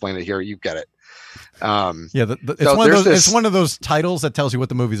not going to explain it here. You get it. It's one of those titles that tells you what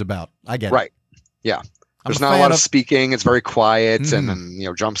the movie's about. I get it. Right. Yeah. There's not a lot of speaking. It's very quiet and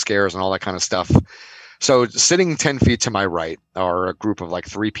then, jump scares and all that kind of stuff. So sitting 10 feet to my right are a group of like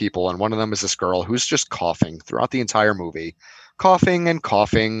 3 people. And one of them is this girl who's just coughing throughout the entire movie. Coughing and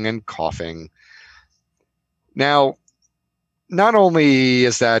coughing and coughing. Now, not only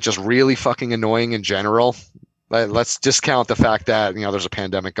is that just really fucking annoying in general, let's discount the fact that, there's a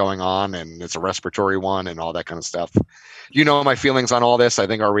pandemic going on and it's a respiratory one and all that kind of stuff. You know my feelings on all this. I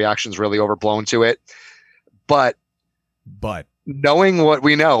think our reaction's really overblown to it. But knowing what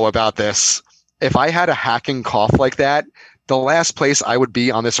we know about this, if I had a hacking cough like that, the last place I would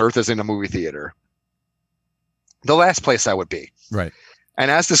be on this earth is in a movie theater. The last place I would be. Right. And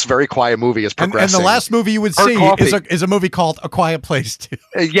as this very quiet movie is progressing, and the last movie you would see is a movie called A Quiet Place 2.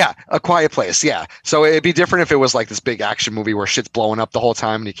 Yeah, A Quiet Place. Yeah. So it'd be different if it was like this big action movie where shit's blowing up the whole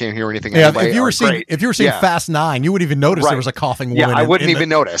time and you can't hear anything. Yeah. If you were seeing Fast 9, you wouldn't even notice there was a coughing woman. Yeah, I wouldn't even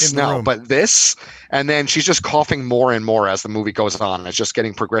notice. No, but this, and then she's just coughing more and more as the movie goes on. It's just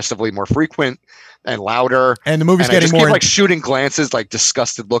getting progressively more frequent and louder. And the movie's getting I just more keep, like shooting glances, like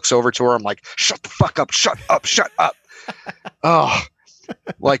disgusted looks over to her. I'm like, shut the fuck up, shut up, shut up. Oh.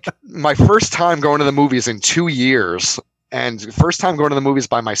 Like my first time going to the movies in 2 years, and first time going to the movies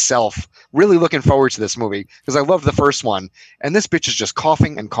by myself, really looking forward to this movie because I loved the first one. And this bitch is just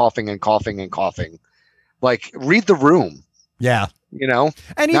coughing and coughing and coughing and coughing. Like, read the room. Yeah. And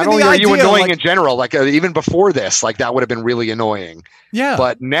even not only are you annoying in general, like even before this, like that would have been really annoying. Yeah.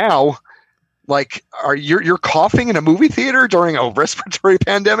 But now, like, you're coughing in a movie theater during a respiratory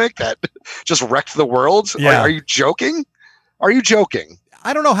pandemic that just wrecked the world? Yeah. Are you joking? Are you joking?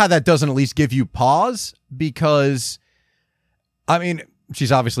 I don't know how that doesn't at least give you pause because, I mean,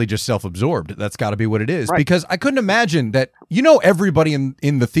 she's obviously just self-absorbed. That's got to be what it is. Right. Because I couldn't imagine that, everybody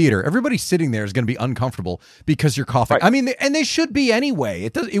in the theater, everybody sitting there is going to be uncomfortable because you're coughing. Right. I mean, and they should be anyway.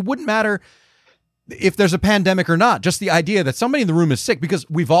 It wouldn't matter if there's a pandemic or not. Just the idea that somebody in the room is sick, because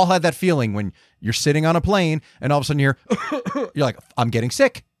we've all had that feeling when you're sitting on a plane and all of a sudden you're like, I'm getting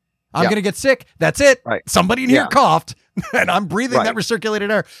sick. I'm going to get sick. That's it. Right. Somebody in here coughed and I'm breathing that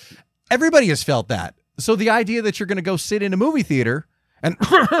recirculated air. Everybody has felt that. So the idea that you're going to go sit in a movie theater and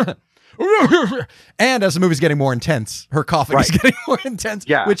and as the movie's getting more intense, her coughing is getting more intense,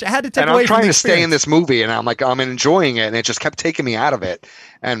 which had to take away from the experience. And I'm trying to stay in this movie and I'm like, I'm enjoying it. And it just kept taking me out of it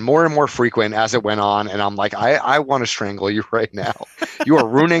and more frequent as it went on. And I'm like, I want to strangle you right now. You are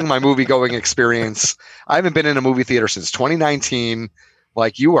ruining my movie going experience. I haven't been in a movie theater since 2019.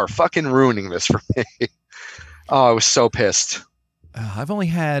 Like, you are fucking ruining this for me. Oh, I was so pissed.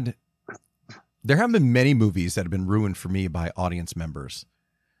 There haven't been many movies that have been ruined for me by audience members.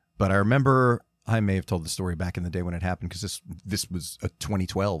 But I remember, I may have told the story back in the day when it happened, because this was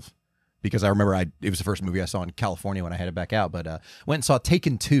 2012. Because I remember it was the first movie I saw in California when I headed back out. But went and saw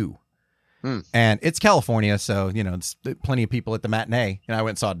Taken 2. And it's California, so, it's plenty of people at the matinee. And I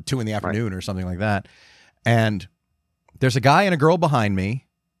went and saw it 2 in the afternoon or something like that. And there's a guy and a girl behind me.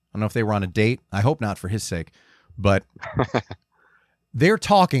 I don't know if they were on a date. I hope not, for his sake. But they're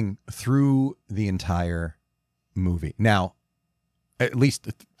talking through the entire movie. Now, at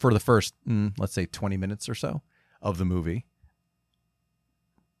least for the first, let's say 20 minutes or so of the movie.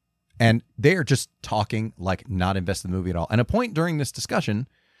 And they're just talking like not invested in the movie at all. And a point during this discussion,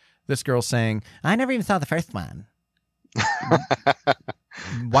 this girl's saying, I never even saw the first one.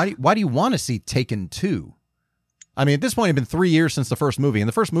 Why do you want to see Taken 2? I mean, at this point, it's been 3 years since the first movie, and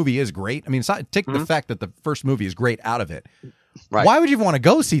the first movie is great. I mean, take the fact that the first movie is great out of it. Right. Why would you want to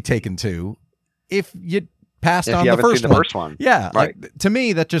go see Taken 2 if you passed on the first one? Yeah. Right. Like, to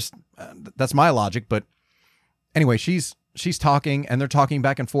me, that's my logic. But anyway, she's talking, and they're talking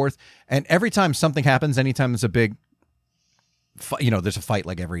back and forth. And every time something happens, anytime there's a big, there's a fight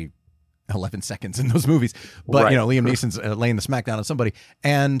like every 11 seconds in those movies. But, Liam Neeson's laying the smackdown on somebody.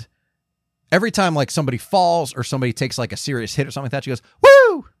 And every time like somebody falls or somebody takes like a serious hit or something like that, she goes,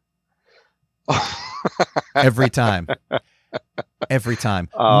 woo! Every time. Every time.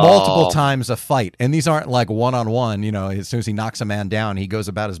 Oh. Multiple times a fight. And these aren't like one-on-one, as soon as he knocks a man down, he goes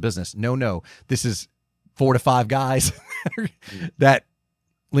about his business. No. This is 4 to 5 guys that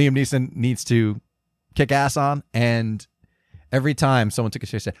Liam Neeson needs to kick ass on. And every time someone took a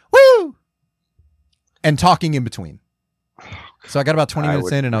shit, said, woo! And talking in between. So I got about 20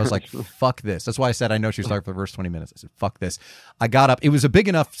 minutes in and I was like, fuck this. That's why I said I know she was starting for the first 20 minutes. I said, fuck this. I got up. It was a big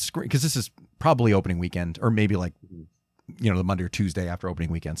enough screen because this is probably opening weekend or maybe like, the Monday or Tuesday after opening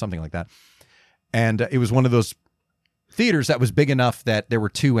weekend, something like that. And it was one of those theaters that was big enough that there were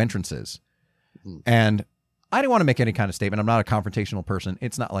 2 entrances. And I didn't want to make any kind of statement. I'm not a confrontational person.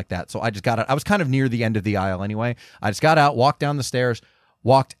 It's not like that. So I just got out. I was kind of near the end of the aisle anyway. I just got out, walked down the stairs,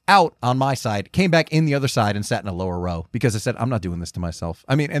 walked out on my side, came back in the other side and sat in a lower row because I said, I'm not doing this to myself.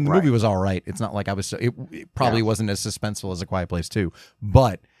 I mean, and the movie was all right. It's not like I was, it probably wasn't as suspenseful as A Quiet Place 2,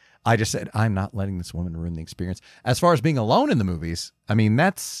 but I just said, I'm not letting this woman ruin the experience. As far as being alone in the movies, I mean,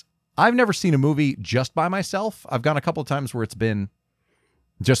 I've never seen a movie just by myself. I've gone a couple of times where it's been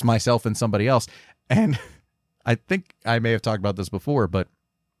just myself and somebody else. And I think I may have talked about this before, but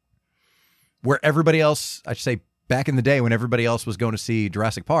where everybody else, I should say, back in the day when everybody else was going to see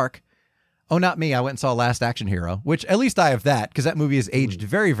Jurassic Park, not me. I went and saw Last Action Hero, which at least I have that because that movie has aged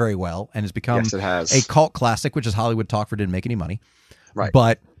very, very well and has become a cult classic, which is Hollywood talk for didn't make any money. Right.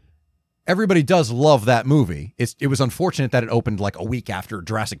 But everybody does love that movie. It was unfortunate that it opened like a week after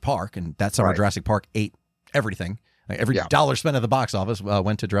Jurassic Park, and that summer Jurassic Park ate everything. Like every dollar spent at the box office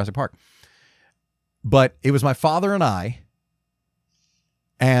went to Jurassic Park. But it was my father and I,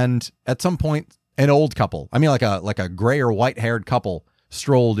 and at some point, an old couple, I mean like a gray or white haired couple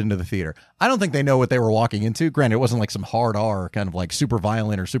strolled into the theater. I don't think they know what they were walking into. Granted, it wasn't like some hard R kind of like super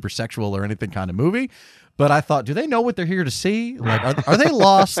violent or super sexual or anything kind of movie. But I thought, do they know what they're here to see? Like, are they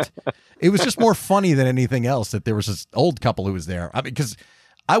lost? It was just more funny than anything else that there was this old couple who was there. I mean, because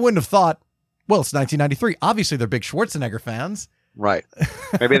I wouldn't have thought, well, it's 1993. Obviously, they're big Schwarzenegger fans. Right.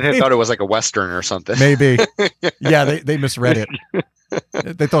 Maybe they thought it was like a Western or something. Maybe. Yeah, they misread it.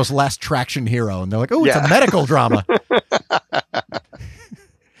 They thought it was Last Traction Hero, and they're like, oh, it's a medical drama.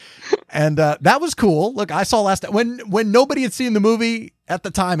 And that was cool. Look, I saw when nobody had seen the movie at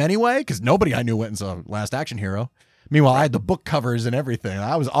the time anyway, because nobody I knew went and saw Last Action Hero. Meanwhile, I had the book covers and everything.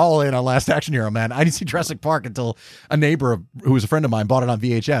 I was all in on Last Action Hero, man. I didn't see Jurassic Park until a neighbor who was a friend of mine bought it on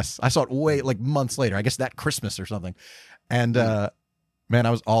VHS. I saw it months later, I guess that Christmas or something. And man,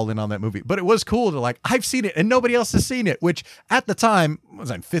 I was all in on that movie. But it was cool to I've seen it and nobody else has seen it, which at the time,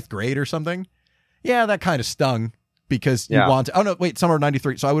 was I in 5th grade or something? Yeah, that kind of stung because you want to, summer of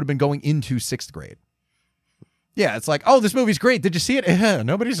 93. So I would have been going into 6th grade. Yeah, it's like, oh, this movie's great. Did you see it?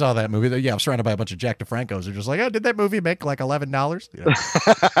 Nobody saw that movie. Yeah, I'm surrounded by a bunch of Jack DeFrancos. They're just like, oh, did that movie make like $11?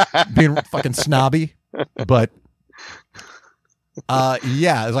 Yeah. Being fucking snobby. But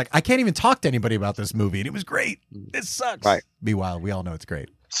yeah, it's like, I can't even talk to anybody about this movie. And it was great. It sucks. Right. Meanwhile, we all know it's great.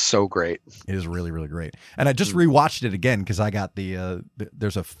 So great. It is really, really great. And I just rewatched it again because I got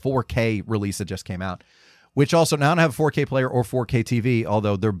there's a 4K release that just came out, which also, now I don't have a 4K player or 4K TV,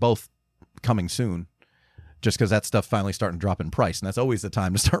 although they're both coming soon. Just because that stuff finally starting to drop in price, and that's always the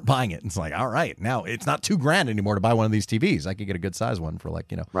time to start buying it. And it's like, all right, now it's not $2,000 anymore to buy one of these TVs. I could get a good size one for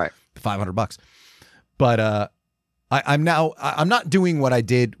 $500. But I'm not doing what I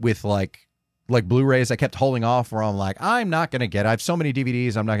did with like Blu-rays. I kept holding off where I'm like, I'm not gonna get it. I have so many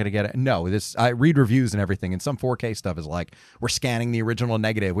DVDs, I'm not gonna get it. No, I read reviews and everything, and some 4K stuff is like we're scanning the original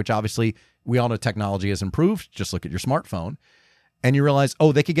negative, which obviously we all know technology has improved. Just look at your smartphone. And you realize,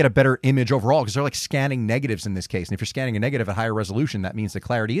 oh, they could get a better image overall because they're like scanning negatives in this case. And if you're scanning a negative at higher resolution, that means the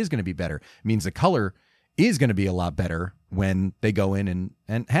clarity is going to be better. It means the color is going to be a lot better when they go in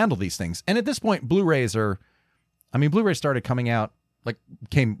and handle these things. And at this point, Blu-rays started coming out,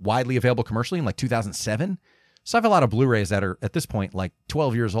 became widely available commercially in 2007. So I have a lot of Blu-rays that are at this point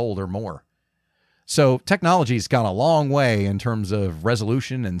 12 years old or more. So technology's gone a long way in terms of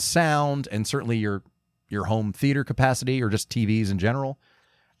resolution and sound, and certainly your home theater capacity or just TVs in general,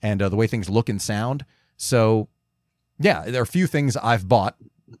 and the way things look and sound. So yeah, there are a few things I've bought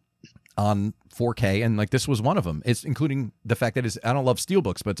on 4K, and this was one of them. It's including the fact that I don't love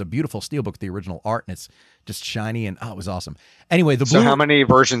steelbooks, but it's a beautiful steelbook, the original art, and it's just shiny, and it was awesome. Anyway, So how many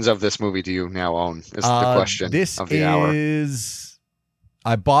versions of this movie do you now own is the question of the hour.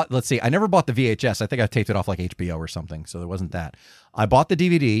 I bought, I never bought the VHS. I think I taped it off HBO or something, so there wasn't that. I bought the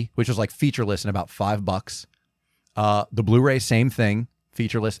DVD, which was featureless and about $5. The Blu-ray, same thing,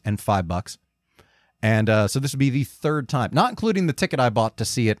 featureless and $5. And so this would be the 3rd time, not including the ticket I bought to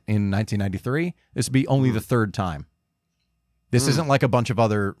see it in 1993. This would be only the 3rd time This isn't like a bunch of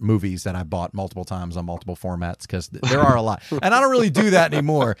other movies that I bought multiple times on multiple formats, because there are a lot. And I don't really do that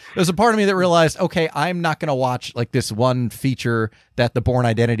anymore. There's a part of me that realized, okay, I'm not going to watch like this one feature that the Bourne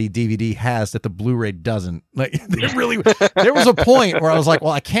Identity DVD has that the Blu-ray doesn't. Like, there was a point where I was like,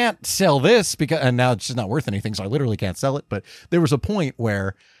 well, I can't sell this and now it's just not worth anything, so I literally can't sell it. But there was a point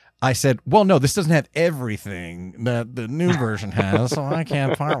where I said, well, no, this doesn't have everything that the new version has, so I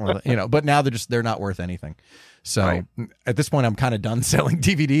can't part with it. But now they're not worth anything. So At this point, I'm kind of done selling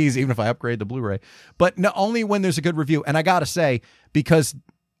DVDs, even if I upgrade the Blu-ray. But only when there's a good review. And I got to say, because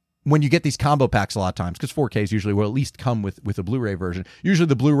when you get these combo packs a lot of times, because 4Ks usually will at least come with a Blu-ray version, usually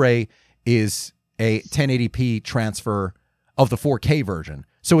the Blu-ray is a 1080p transfer of the 4K version.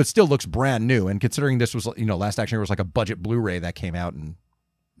 So it still looks brand new. And considering this was, Last Action Hero was like a budget Blu-ray that came out in,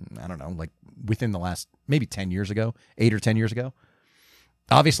 I don't know, like within the last maybe 10 years ago, 8 or 10 years ago.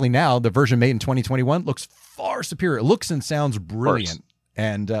 Obviously now the version made in 2021 looks far superior. It looks and sounds brilliant.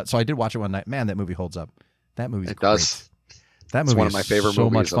 And so I did watch it one night. Man, that movie holds up. That movie's great. Does. That movie it's one of my favorite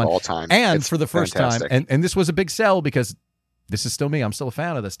movies of all time. And it's for the first fantastic. time, and this was a big sell because this is still me. I'm still a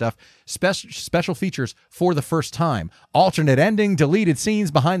fan of this stuff. Special features for the first time. Alternate ending, deleted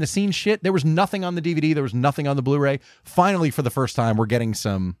scenes, behind the scenes shit. There was nothing on the DVD. There was nothing on the Blu-ray. Finally, for the first time, we're getting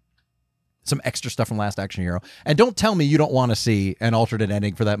some extra stuff from Last Action Hero. And don't tell me you don't want to see an alternate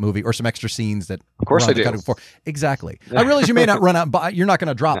ending for that movie or some extra scenes that... Of course I do. Exactly. I realize you may not run out and buy... You're not going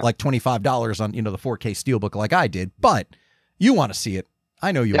to drop like $25 on, the 4K Steelbook like I did, but you want to see it.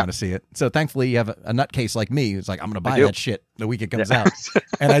 I know you want to see it. So thankfully you have a nutcase like me who's like, I'm going to buy that shit the week it comes out.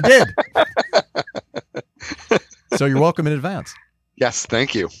 And I did. So you're welcome in advance. Yes,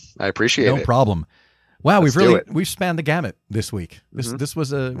 thank you. I appreciate it. No problem. Wow, Let's we've spanned the gamut this week. This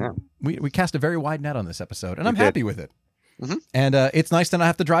was we cast a very wide net on this episode, and I'm happy with it. Mm-hmm. And it's nice to not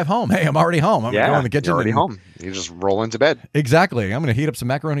have to drive home. Hey, I'm already home. I'm going to go in the kitchen. You're already home. You just roll into bed. Exactly. I'm going to heat up some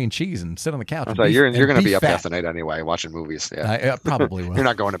macaroni and cheese and sit on the couch. I thought you're going to be up half the night anyway, watching movies. Yeah, I probably will. You're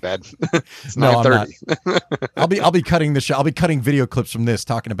not going to bed. It's no, 9:30. I'm not. I'll be cutting the show. I'll be cutting video clips from this,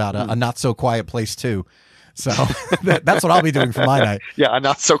 talking about a not so quiet place too. So that's what I'll be doing for my night. Yeah, a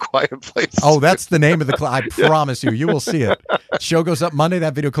not so quiet place. Oh, that's the name of the clip. I promise you will see it. Show goes up Monday.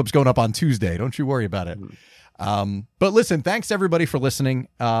 That video clip's going up on Tuesday. Don't you worry about it. But listen, thanks everybody for listening.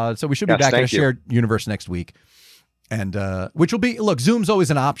 So we should be back in a shared universe next week. And which will be, look, Zoom's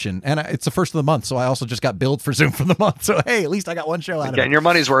always an option. And it's the first of the month. So I also just got billed for Zoom for the month. So, hey, at least I got one show out of it. Getting your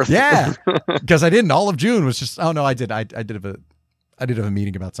money's worth. Yeah. Because I didn't. All of June was just, oh, no, I did. I did have a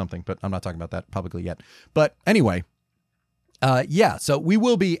meeting about something, but I'm not talking about that publicly yet. But anyway, so we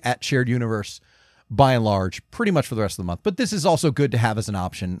will be at Shared Universe by and large pretty much for the rest of the month. But this is also good to have as an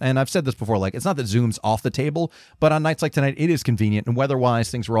option. And I've said this before, like, it's not that Zoom's off the table, but on nights like tonight, it is convenient. And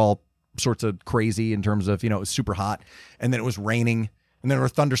weather-wise, things were all sorts of crazy in terms of, it was super hot, and then it was raining. And then there were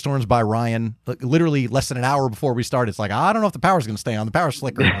thunderstorms by Ryan, like literally less than an hour before we started. It's like, I don't know if the power's going to stay on. The power's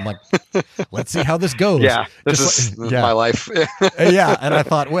flickering. I'm like, let's see how this goes. Yeah, this is my life. Yeah, and I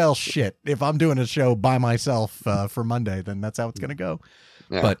thought, well, shit, if I'm doing a show by myself for Monday, then that's how it's going to go.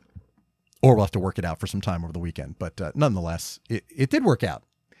 Yeah. Or we'll have to work it out for some time over the weekend. But nonetheless, it did work out.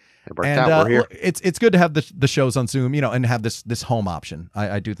 It worked out. We're here. It's good to have the shows on Zoom, and have this home option.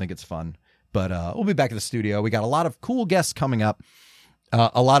 I do think it's fun. But we'll be back at the studio. We got a lot of cool guests coming up.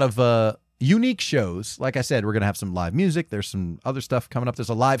 A lot of unique shows. Like I said, we're going to have some live music. There's some other stuff coming up. There's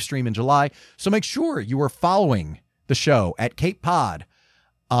a live stream in July. So make sure you are following the show at Cape Pod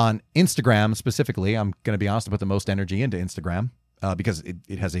on Instagram specifically. I'm going to be honest, I put the most energy into Instagram because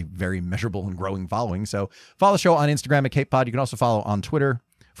it has a very measurable and growing following. So follow the show on Instagram at Cape Pod. You can also follow on Twitter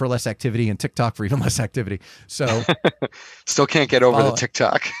for less activity and TikTok for even less activity. So still can't get over the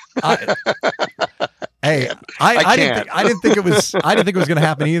TikTok. Hey, I didn't think it was going to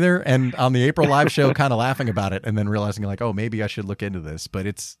happen either. And on the April live show, kind of laughing about it and then realizing like, oh, maybe I should look into this. But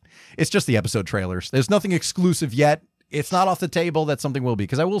it's just the episode trailers. There's nothing exclusive yet. It's not off the table that something will be.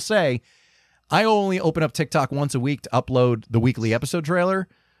 Because I will say, I only open up TikTok once a week to upload the weekly episode trailer.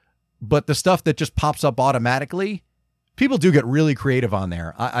 But the stuff that just pops up automatically, people do get really creative on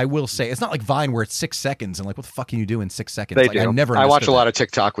there. I will say, it's not like Vine where it's 6 seconds and like, what the fuck can you do in 6 seconds? They like, do. I watch a lot of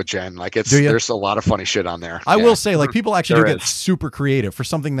TikTok with Jen. Like there's a lot of funny shit on there. I will say, like, people actually do get super creative for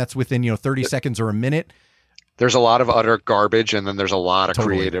something that's within 30 seconds or a minute. There's a lot of utter garbage, and then there's a lot of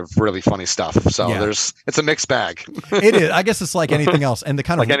creative, really funny stuff. So it's a mixed bag. It is. I guess it's like anything else, and the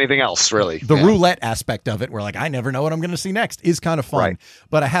kind of like anything else, really. The roulette aspect of it, where like I never know what I'm going to see next, is kind of fun. Right.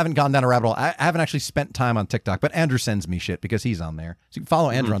 But I haven't gone down a rabbit hole. I haven't actually spent time on TikTok, but Andrew sends me shit because he's on there. So you can follow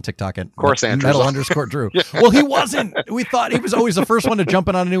Andrew on TikTok at metal_Drew. Yeah. Well, he wasn't. We thought he was always the first one to jump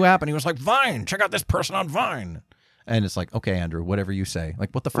in on a new app, and he was like, Vine, check out this person on Vine. And it's like, okay, Andrew, whatever you say.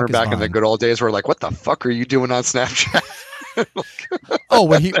 Like, what the fuck We're is back Vine? in the good old days. We're like, what the fuck are you doing on Snapchat? We're like, what the fuck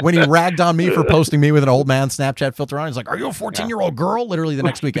are you doing on Snapchat? Oh, when he ragged on me for posting me with an old man Snapchat filter on, he's like, "Are you a 14-year-old girl?" Literally the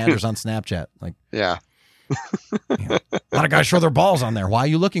next week, Andrew's on Snapchat. Like, yeah. A lot of guys show their balls on there. Why are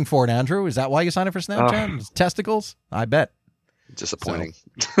you looking for it, Andrew? Is that why you signed up for Snapchat? Testicles? I bet. Disappointing.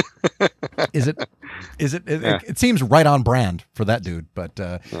 So, is it? It seems right on brand for that dude. But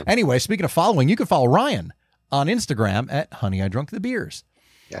anyway, speaking of following, you can follow Ryan on Instagram at Honey I Drunk the Beers.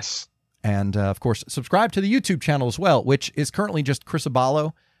 Yes. And, of course, subscribe to the YouTube channel as well, which is currently just Chris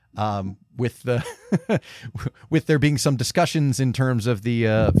Abalo, with there being some discussions in terms of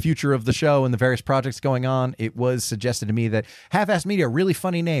the future of the show and the various projects going on. It was suggested to me that Half-Assed Media, really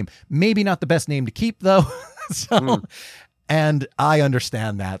funny name. Maybe not the best name to keep, though. And I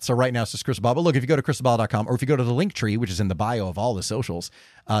understand that. So right now it's just Chris Abalo. But look, if you go to chrisabalo.com or if you go to the link tree, which is in the bio of all the socials,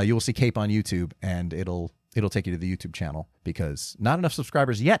 you will see Cape on YouTube, and it'll take you to the YouTube channel because not enough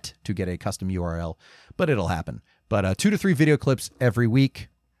subscribers yet to get a custom URL, but it'll happen. But 2 to 3 video clips every week.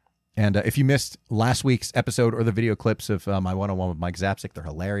 And if you missed last week's episode or the video clips of my one-on-one with Mike Zapsik, they're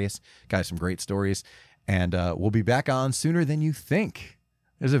hilarious. Guys, some great stories. And we'll be back on sooner than you think.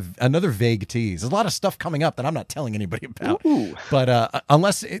 There's another vague tease. There's a lot of stuff coming up that I'm not telling anybody about. Ooh. But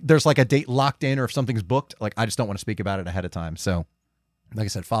unless there's like a date locked in or if something's booked, like I just don't want to speak about it ahead of time. So, like I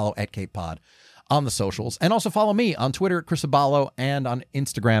said, follow at Cape Pod on the socials. And also follow me on Twitter at Chris Abalo and on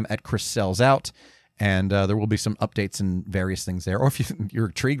Instagram at Chris Sells Out. And there will be some updates and various things there. Or if you're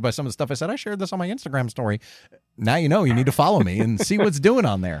intrigued by some of the stuff I said, I shared this on my Instagram story. Now you know you need to follow me and see what's doing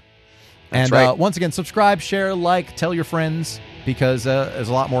on there. That's and right. Once again, subscribe, share, like, tell your friends, because there's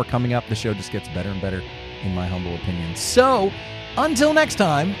a lot more coming up. The show just gets better and better, in my humble opinion. So, until next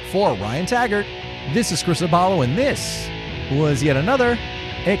time, for Ryan Taggart, this is Chris Abalo, and this was yet another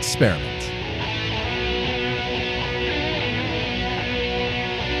experiment.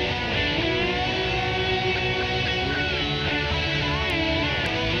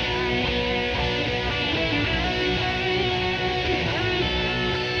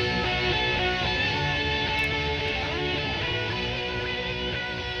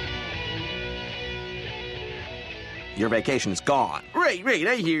 Your vacation is gone. Right,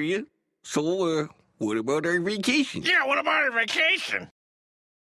 I hear you. So, what about our vacation? Yeah, what about our vacation?